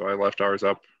success, so I left ours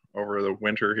up over the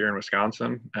winter here in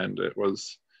Wisconsin, and it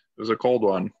was a cold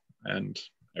one, and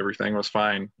everything was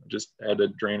fine. Just had to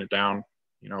drain it down,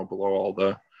 below all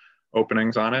the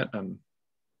openings on it, and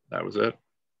that was it.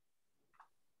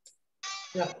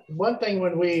 Yeah, one thing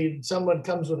when someone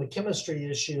comes with a chemistry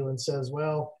issue and says,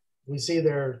 well, we see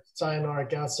their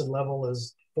cyanuric acid level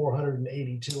is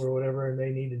 482 or whatever, and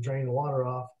they need to drain the water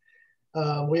off.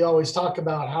 We always talk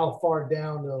about how far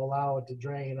down to allow it to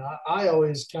drain. I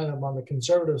always kind of on the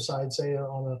conservative side say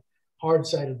on a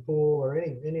hard-sided pool or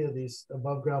any of these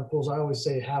above ground pools, I always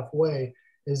say halfway.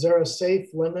 Is there a safe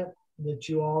limit that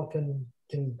you all can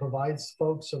provide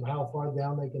folks of how far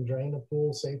down they can drain a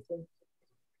pool safely?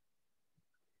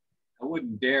 I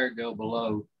wouldn't dare go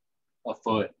below a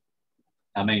foot.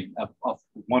 I mean, a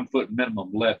 1 foot minimum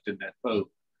left in that pool.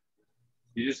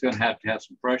 You're just going to have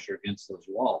some pressure against those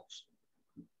walls.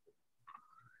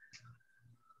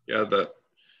 Yeah, the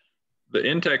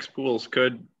Intex pools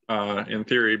could, in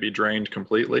theory, be drained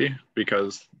completely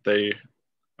because the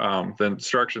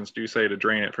instructions do say to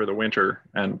drain it for the winter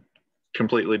and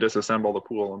completely disassemble the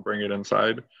pool and bring it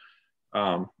inside.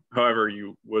 However,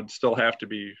 you would still have to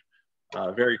be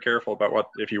very careful about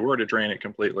if you were to drain it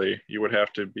completely, you would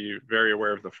have to be very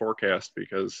aware of the forecast,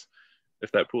 because if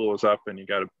that pool was up and you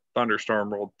got a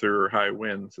thunderstorm rolled through or high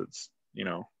winds, it's, you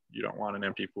don't want an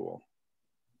empty pool.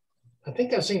 I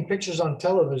think I've seen pictures on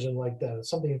television like that. It's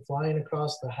something flying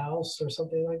across the house or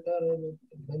something like that.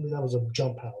 Maybe that was a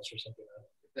jump house or something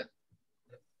like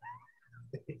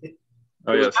that.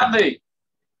 Oh, yes. Me.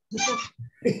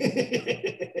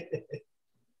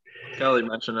 Kelly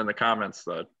mentioned in the comments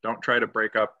that don't try to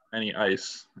break up any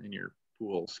ice in your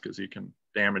pools because you can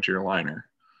damage your liner.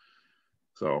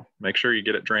 So make sure you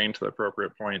get it drained to the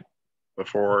appropriate point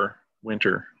before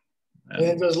winter.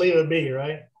 And just leave it be,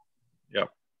 right? Yep.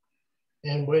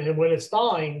 And when it's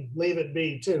thawing, leave it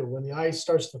be too. When the ice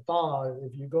starts to thaw,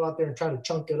 if you go out there and try to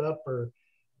chunk it up or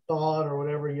thaw it or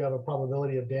whatever, you have a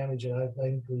probability of damaging it. I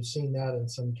think we've seen that in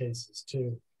some cases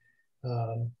too.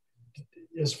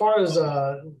 As far as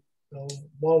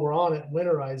while we're on it,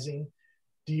 winterizing,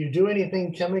 do you do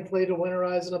anything chemically to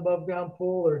winterize an above ground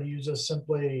pool, or do you just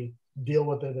simply deal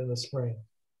with it in the spring?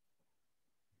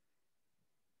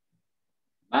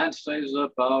 Mine stays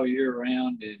up all year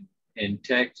round in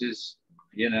Texas.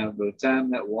 By the time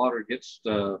that water gets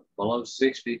below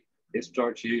 60, it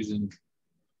starts using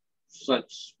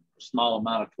such a small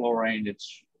amount of chlorine,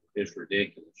 it's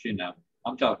ridiculous.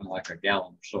 I'm talking like a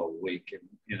gallon or so a week,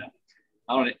 and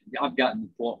I've gotten to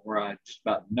the point where I just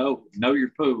about know your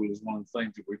pool is one of the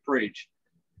things that we preach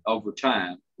over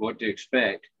time, what to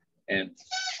expect. And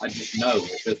I just know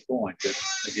at this point that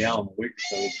a gallon a week or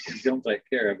so is going to take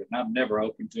care of it. And I'm never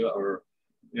open to it, or,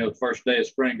 the first day of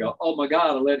spring go, oh my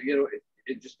God, I let it get away.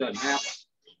 It just doesn't happen.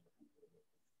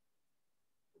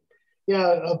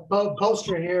 Yeah, a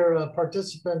poster here, a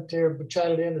participant here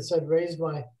chatted in and said, raised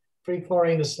my free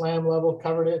chlorine to SLAM level,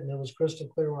 covered it, and it was crystal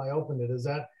clear when I opened it. Is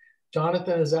that,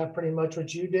 Jonathan, is that pretty much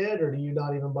what you did, or do you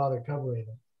not even bother covering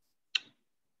it?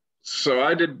 So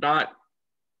I did not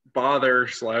bother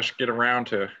 / get around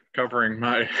to covering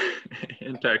my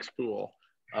Intex pool.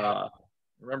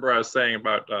 Remember I was saying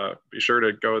about be sure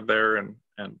to go there and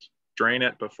drain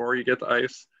it before you get the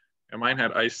ice, and mine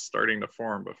had ice starting to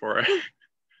form before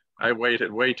I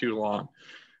waited way too long.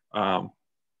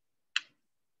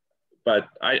 But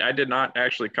I did not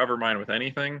actually cover mine with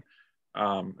anything.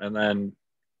 And then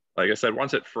like I said,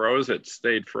 once it froze, it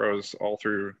stayed froze all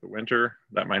through the winter.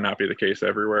 That might not be the case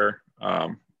everywhere.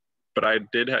 But I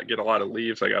did get a lot of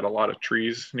leaves. I got a lot of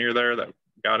trees near there that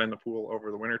got in the pool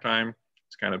over the winter time.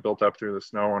 It's kind of built up through the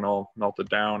snow and all melted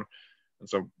down. And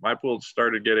so my pool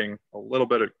started getting a little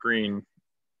bit of green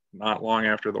not long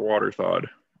after the water thawed.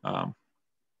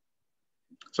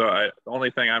 So the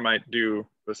only thing I might do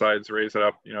besides raise it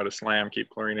up, you know, to slam, keep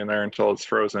chlorine in there until it's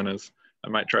frozen, is I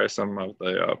might try some of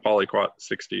the Polyquat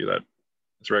 60 that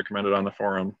is recommended on the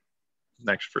forum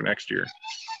for next year.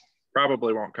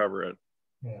 Probably won't cover it.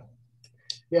 Yeah.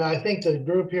 Yeah, I think the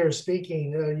group here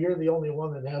speaking, you're the only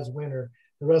one that has winter.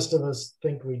 The rest of us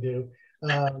think we do.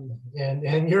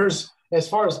 And yours, as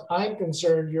far as I'm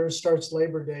concerned, yours starts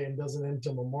Labor Day and doesn't end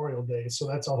until Memorial Day. So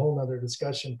that's a whole nother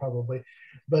discussion probably.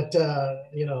 But,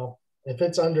 you know, if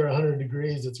it's under 100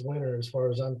 degrees, it's winter as far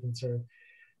as I'm concerned.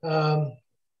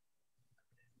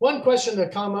 One question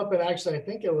that come up, and actually I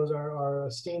think it was our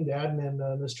esteemed admin,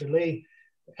 Mr. Lee,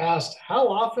 asked, how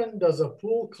often does a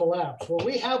pool collapse? Well,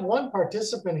 we have one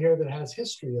participant here that has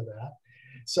history of that.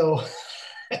 So,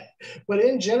 but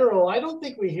in general, I don't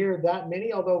think we hear that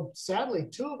many, although sadly,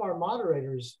 2 of our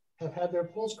moderators have had their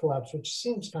pools collapse, which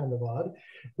seems kind of odd.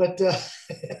 But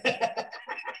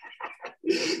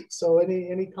so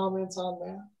any comments on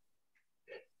that?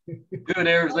 Doing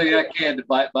everything I can to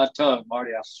bite my tongue,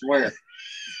 Marty, I swear.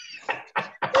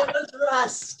 It was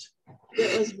rust.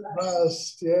 It was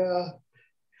Rust, yeah.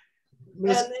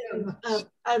 And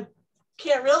I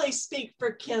can't really speak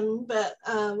for Kim, but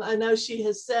I know she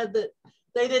has said that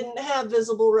they didn't have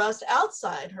visible rust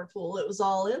outside her pool. It was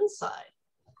all inside.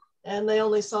 And they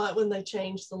only saw it when they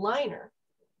changed the liner.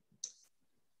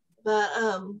 But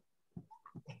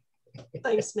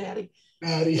thanks, Maddie.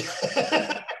 Maddie.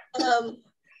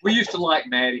 We used to like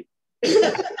Maddie.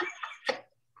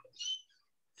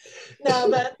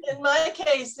 No, but in my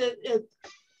case,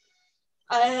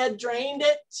 I had drained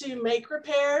it to make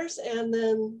repairs, and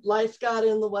then life got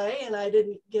in the way and I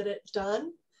didn't get it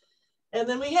done. And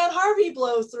then we had Harvey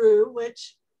blow through,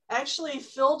 which actually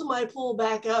filled my pool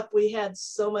back up. We had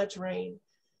so much rain,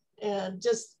 and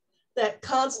just that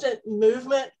constant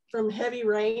movement from heavy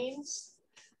rains,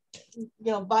 you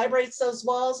know, vibrates those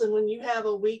walls. And when you have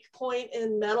a weak point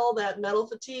in metal, that metal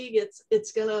fatigue,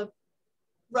 it's gonna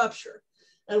rupture.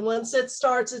 And once it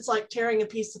starts, it's like tearing a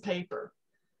piece of paper.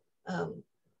 And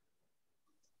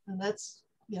that's,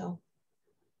 you know,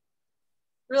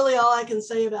 really all I can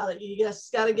say about it. You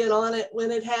just got to get on it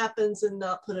when it happens and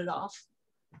not put it off.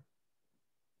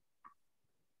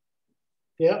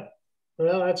 Yeah,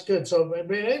 well, that's good. So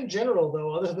in general,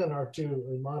 though, other than our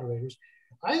 2 moderators,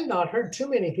 I have not heard too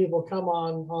many people come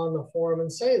on the forum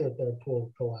and say that their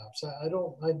pool collapsed. I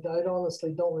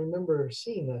honestly don't remember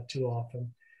seeing that too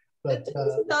often. But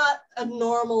it's not a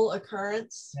normal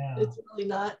occurrence. Yeah. It's really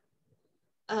not.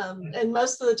 And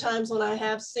most of the times when I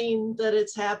have seen that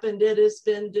it's happened, it has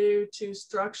been due to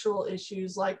structural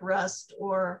issues like rust,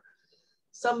 or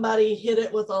somebody hit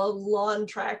it with a lawn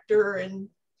tractor and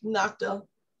knocked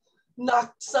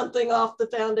something off the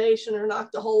foundation or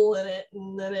knocked a hole in it,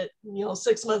 and then it, you know,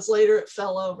 6 months later it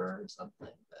fell over or something.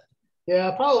 But yeah,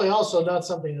 probably also not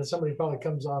something that somebody probably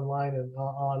comes online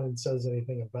and says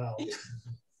anything about.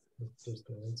 It's just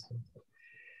an instant.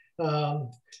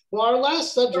 Well, our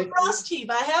last subject. The frost heave.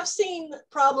 I have seen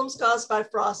problems caused by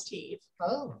frost heave.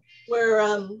 Oh. Where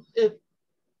it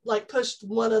like pushed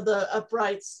one of the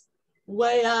uprights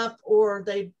way up, or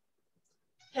they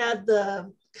had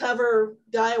the cover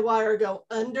guy wire go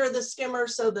under the skimmer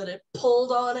so that it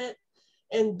pulled on it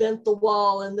and bent the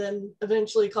wall, and then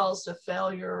eventually caused a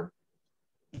failure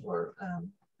or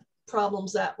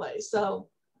problems that way. So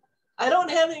I don't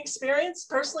have any experience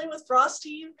personally with frost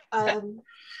heave.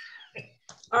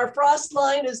 Our frost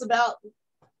line is about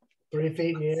 3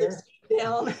 feet in the air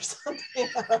down or something.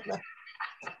 I don't know.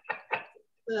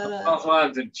 But, frost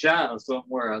line's in China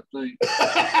somewhere, I think.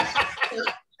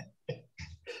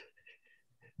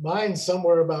 Mine's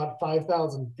somewhere about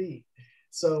 5,000 feet,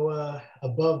 so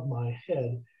above my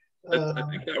head. I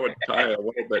think that would tie a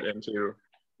little bit into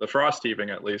the frost heaving,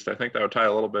 at least. I think that would tie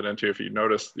a little bit into, if you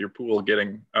notice your pool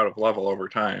getting out of level over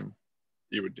time,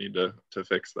 you would need to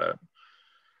fix that.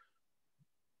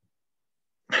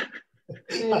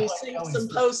 Maybe sink some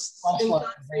posts in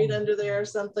concrete under there or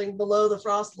something below the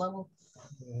frost level.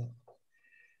 Yeah.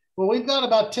 Well, we've got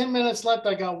about 10 minutes left.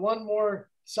 I got one more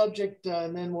subject,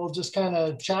 and then we'll just kind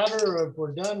of chatter, or if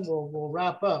we're done, we'll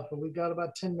wrap up. But we've got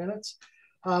about 10 minutes.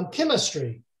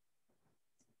 Chemistry.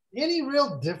 Any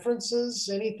real differences?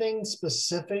 Anything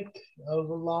specific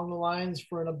along the lines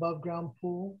for an above ground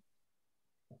pool?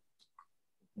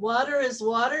 water is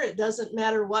water. It doesn't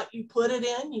matter what you put it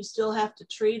in. You still have to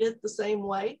treat it the same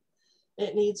way.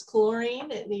 It needs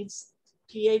chlorine. It needs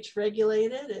pH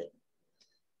regulated.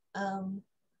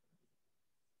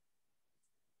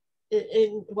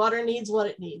 Water needs what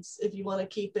it needs if you want to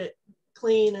keep it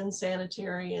clean and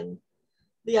sanitary. And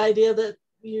the idea that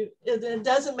it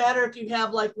doesn't matter if you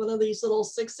have like one of these little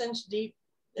 6-inch deep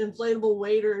inflatable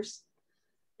waders.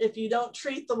 If you don't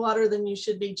treat the water, then you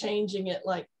should be changing it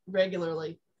like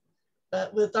regularly.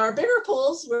 But with our bigger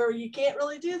pools where you can't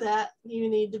really do that, you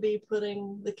need to be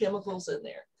putting the chemicals in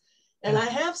there. And I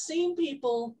have seen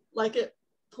people like at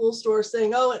pool stores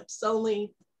saying, oh, it's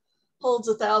only holds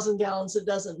 1,000 gallons, it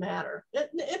doesn't matter.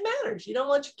 It matters. You don't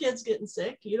want your kids getting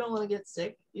sick. You don't want to get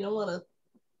sick. You don't want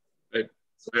to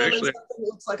swim in something that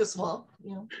looks like a swamp.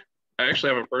 You know. I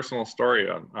actually have a personal story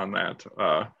on that.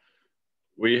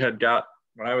 We had got,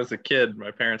 when I was a kid, my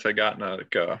parents had gotten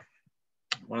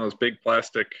one of those big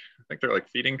plastic, I think they're like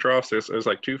feeding troughs. It was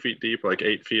like 2 feet deep, like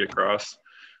 8 feet across.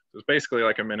 It was basically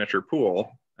like a miniature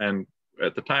pool. And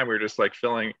at the time we were just like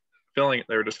they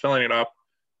were just filling it up.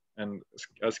 And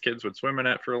us kids would swim in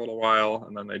it for a little while,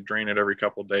 and then they'd drain it every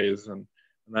couple of days. And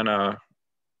then a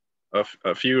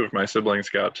few of my siblings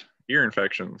got ear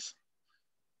infections.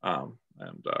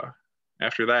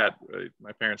 After that,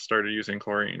 my parents started using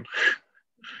chlorine.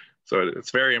 So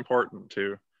it's very important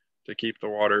to keep the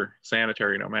water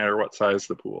sanitary, no matter what size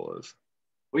the pool is.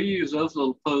 We use those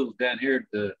little pools down here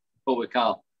to what we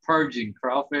call purging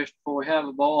crawfish before we have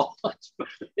a ball.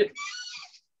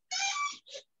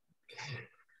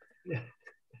 Yeah.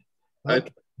 I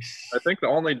think the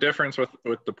only difference with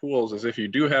the pools is if you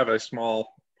do have a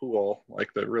small pool,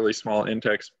 like the really small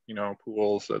Intex,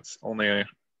 pools that's only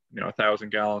 1,000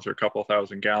 gallons or a couple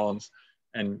thousand gallons,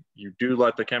 and you do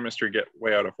let the chemistry get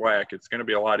way out of whack, it's going to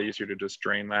be a lot easier to just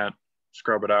drain that,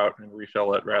 scrub it out, and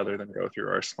refill it rather than go through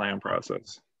our SLAM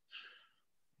process.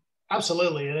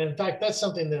 Absolutely. And in fact, that's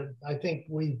something that I think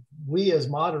we as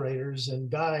moderators and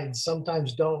guides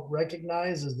sometimes don't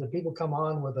recognize, is that people come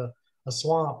on with a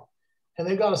swamp and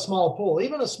they've got a small pool,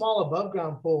 even a small above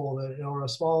ground pool or a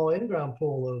small in-ground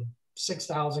pool of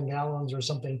 6,000 gallons or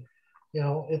something.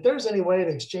 If there's any way to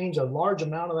exchange a large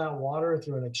amount of that water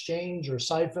through an exchange or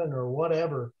siphon or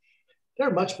whatever,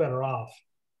 they're much better off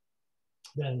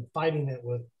than fighting it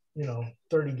with,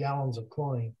 30 gallons of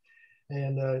chlorine.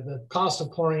 And the cost of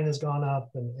chlorine has gone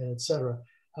up and et cetera.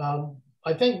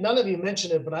 I think none of you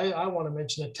mentioned it, but I want to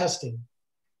mention it, testing.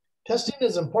 Testing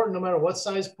is important no matter what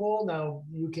size pool. Now,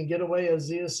 you can get away, as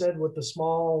Zia said, with the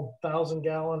small 1,000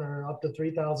 gallon or up to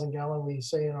 3,000 gallon, we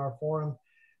say in our forum,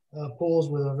 pools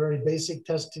with a very basic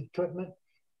test equipment.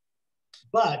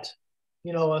 But,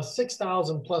 a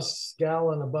 6,000 plus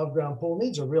gallon above ground pool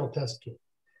needs a real test kit,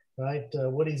 right?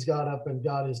 Woody's got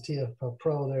his TF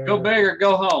Pro there. Go big or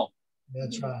go home.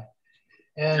 That's right.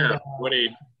 And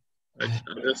Woody, I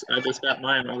just got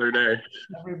mine the other day.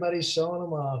 Everybody's showing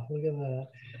them off. Look at that.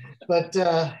 But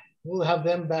we'll have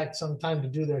them back sometime to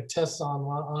do their tests on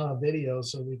a video,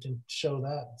 so we can show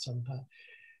that sometime.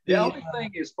 The only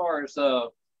thing as far as the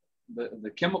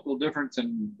chemical difference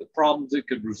and the problems it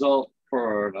could result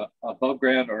for an above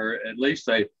ground or at least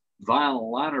a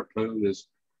vinyl liner pool is,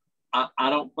 I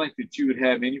don't think that you would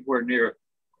have anywhere near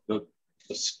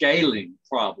the scaling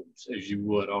problems as you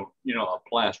would on a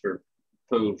plaster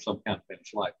pool, some kind of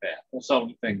finish like that. That's the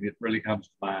only thing that really comes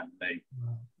to mind to me.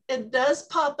 It does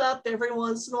pop up every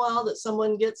once in a while that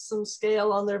someone gets some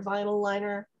scale on their vinyl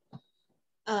liner,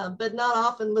 but not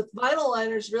often. With vinyl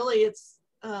liners, really, it's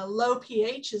low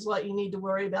pH is what you need to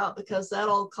worry about, because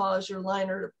that'll cause your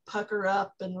liner to pucker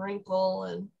up and wrinkle,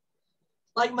 and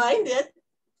like mine did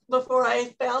before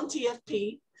I found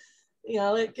TFP.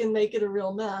 It can make it a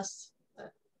real mess.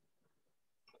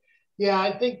 Yeah,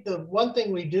 I think the one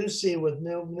thing we do see with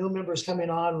new members coming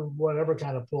on, whatever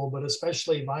kind of pool, but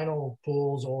especially vinyl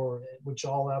pools, or which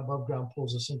all above ground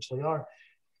pools essentially are,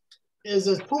 is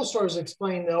as pool stores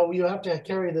explain, you have to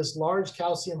carry this large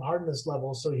calcium hardness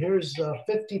level. So here's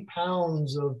 50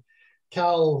 pounds of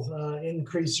cal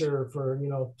increaser for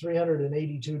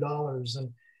 $382,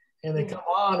 and they come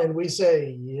on and we say,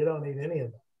 you don't need any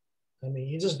of that. I mean,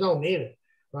 you just don't need it,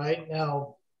 right?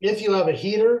 Now, if you have a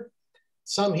heater,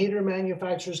 some heater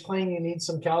manufacturers claim you need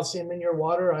some calcium in your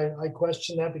water. I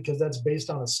question that, because that's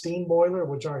based on a steam boiler,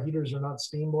 which our heaters are not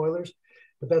steam boilers,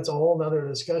 but that's a whole nother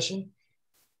discussion.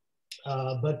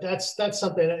 But that's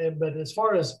something. But as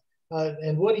far as,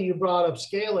 and Woody, you brought up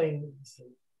scaling.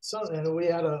 So, and we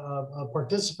had a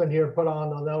participant here put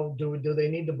on, do they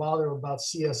need to bother about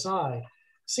CSI?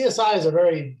 CSI is a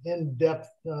very in-depth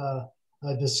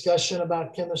discussion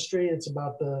about chemistry. It's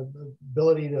about the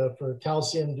ability for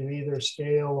calcium to either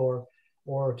scale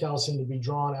or calcium to be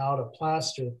drawn out of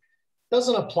plaster.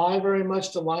 Doesn't apply very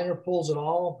much to liner pools at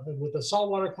all. With a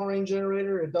saltwater chlorine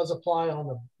generator, it does apply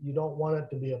you don't want it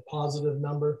to be a positive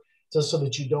number, just so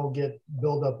that you don't get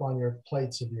buildup on your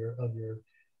plates of your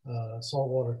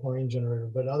saltwater chlorine generator.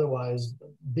 But otherwise,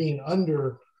 being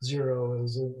under 0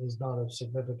 is not of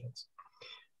significance.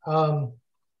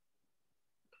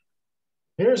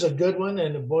 Here's a good one,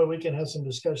 and boy, we can have some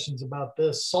discussions about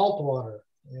this. Salt water,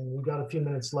 and we've got a few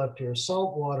minutes left here.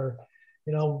 Salt water,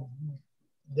 you know,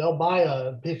 they'll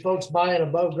folks buy an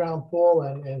above ground pool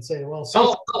and say, well,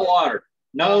 salt water,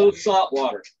 no salt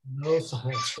water. No salt,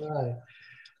 that's right.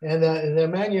 And the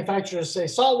manufacturers say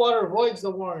salt water avoids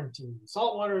the warranty.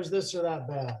 Salt water is this or that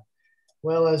bad.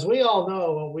 Well, as we all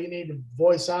know, we need to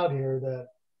voice out here that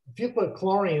if you put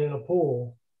chlorine in a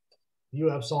pool, you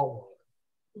have salt water.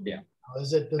 Yeah.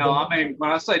 Is it? No, I mean,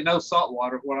 when I say no salt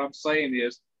water, what I'm saying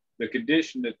is the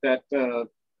condition that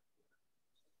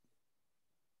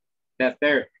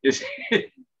there is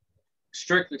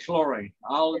strictly chlorine.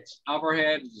 All it's ever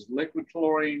had is liquid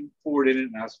chlorine poured in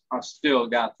it, and I still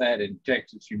got that in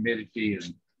Texas humidity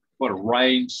and what a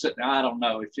rain. I don't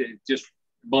know. It just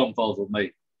bumfuzzled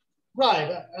me.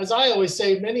 Right. As I always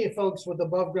say, many folks with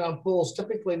above ground pools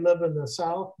typically live in the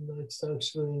South,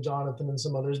 excluding Jonathan and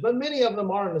some others, but many of them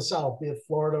are in the South, be it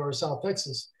Florida or South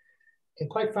Texas. And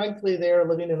quite frankly, they are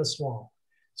living in a swamp.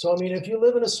 So, I mean, if you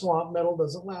live in a swamp, metal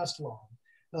doesn't last long.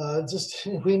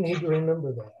 We need to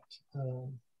remember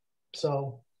that.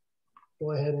 So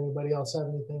go ahead. Anybody else have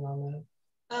anything on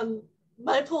that?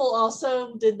 My pool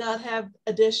also did not have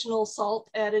additional salt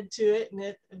added to it, and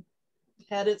it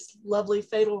had its lovely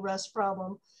fatal rust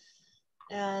problem.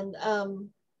 And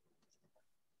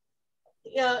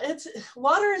yeah,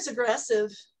 water is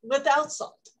aggressive without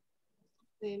salt.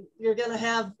 I mean, you're going to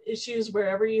have issues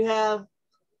wherever you have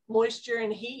moisture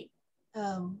and heat.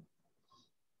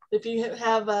 If you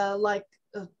have like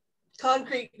a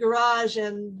concrete garage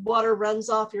and water runs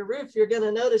off your roof, you're going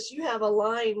to notice you have a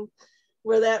line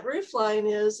where that roof line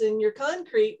is in your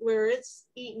concrete where it's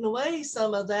eaten away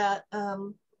some of that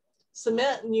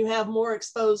cement, and you have more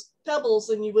exposed pebbles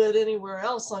than you would anywhere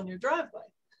else on your driveway.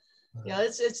 Right. Yeah,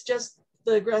 it's just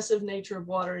the aggressive nature of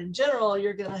water in general.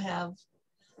 You're going to have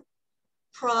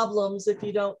problems if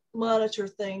you don't monitor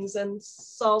things, and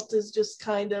salt has just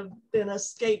kind of been a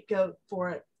scapegoat for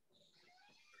it.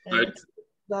 And it's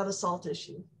not a salt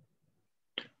issue.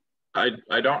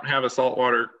 I don't have a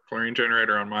saltwater chlorine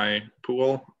generator on my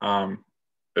pool.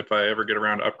 If I ever get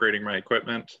around to upgrading my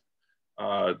equipment,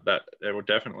 that it would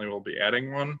definitely will be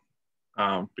adding one,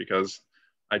 because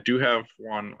I do have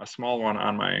a small one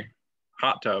on my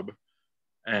hot tub,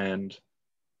 and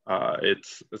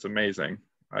it's amazing.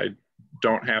 I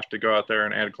don't have to go out there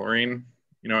and add chlorine,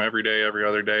 every day, every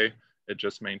other day. It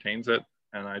just maintains it,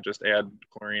 and I just add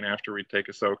chlorine after we take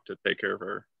a soak to take care of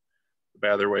our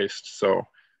bather waste. So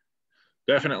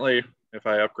definitely, if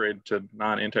I upgrade to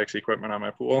non-Intex equipment on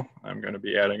my pool, I'm going to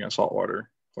be adding a saltwater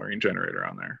chlorine generator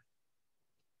on there.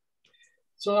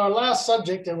 So our last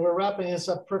subject, and we're wrapping this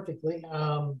up perfectly,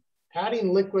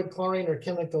 adding liquid chlorine or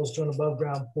chemicals to an above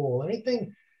ground pool.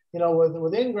 Anything,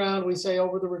 with in ground, we say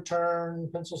over the return,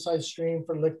 pencil-sized stream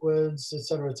for liquids, et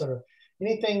cetera, et cetera.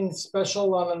 Anything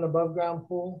special on an above ground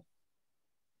pool?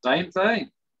 Same thing.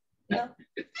 Yeah.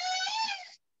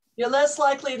 You're less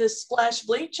likely to splash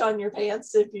bleach on your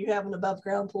pants if you have an above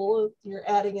ground pool. If you're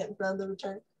adding it in front of the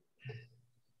return.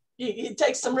 It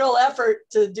takes some real effort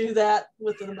to do that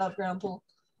with an above ground pool.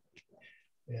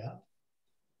 Yeah.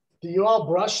 Do you all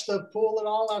brush the pool at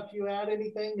all after you add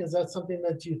anything? Is that something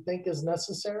that you think is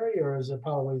necessary, or is it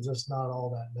probably just not all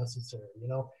that necessary?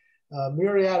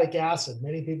 Muriatic acid,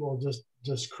 many people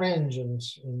just cringe and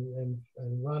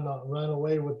run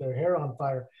away with their hair on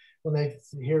fire when they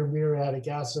hear muriatic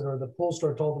acid, or the pool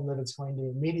store told them that it's going to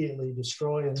immediately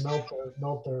destroy and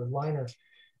melt their liner.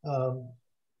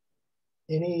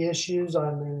 Any issues?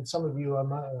 I mean, some of you,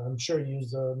 I'm sure,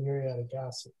 use muriatic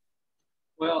acid.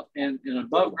 Well, in an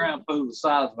above ground pool the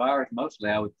size of ours, mostly,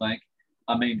 I would think.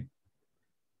 I mean,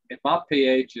 if my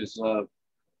pH is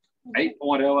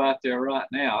 8.0 out there right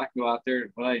now, I can go out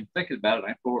there without even thinking about it.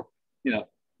 I pour,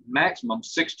 maximum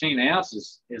 16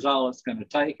 ounces is all it's going to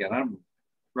take, and I'm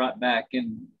right back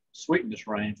in sweetness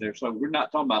range there. So we're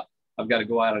not talking about I've got to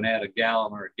go out and add a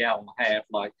gallon or a gallon and a half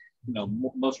like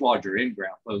most larger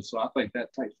in-ground pools. So I think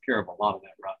that takes care of a lot of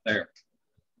that right there.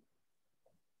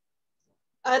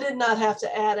 I did not have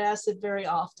to add acid very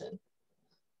often.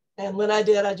 And when I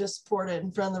did, I just poured it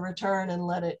in front of the return and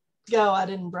let it go. I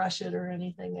didn't brush it or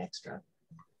anything extra.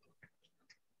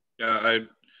 Yeah,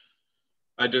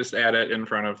 I just add it in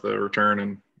front of the return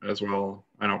and as well.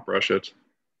 I don't brush it.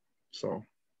 So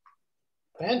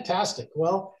fantastic.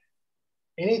 Well,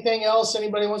 anything else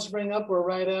anybody wants to bring up? We're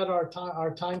right at our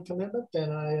time commitment.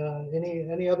 And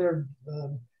any other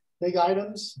big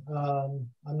items? I'm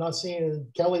not seeing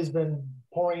Kelly's been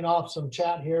pouring off some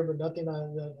chat here, but nothing.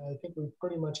 I think we've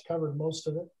pretty much covered most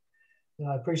of it. And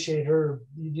I appreciate her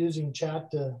using chat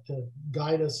to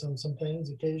guide us on some things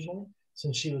occasionally,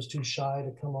 since she was too shy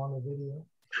to come on the video.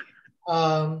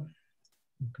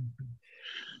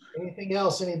 Anything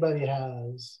else anybody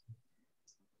has?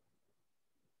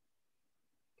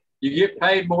 You get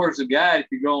paid more as a guide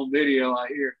if you go on video, I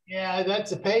hear. Yeah,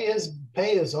 that's pay is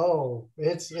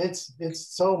it's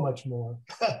so much more.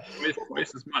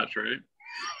 twice as much, right?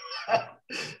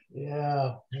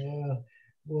 Yeah.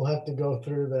 We'll have to go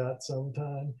through that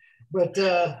sometime. But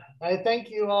I thank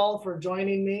you all for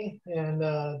joining me and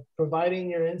providing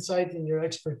your insight and your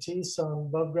expertise on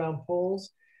above ground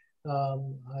pools.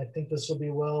 I think this will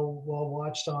be well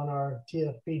watched on our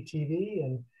TFP TV,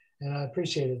 and I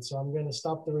appreciate it. So I'm going to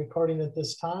stop the recording at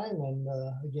this time. And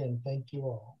again, thank you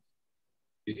all.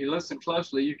 If you listen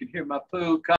closely, you can hear my pool.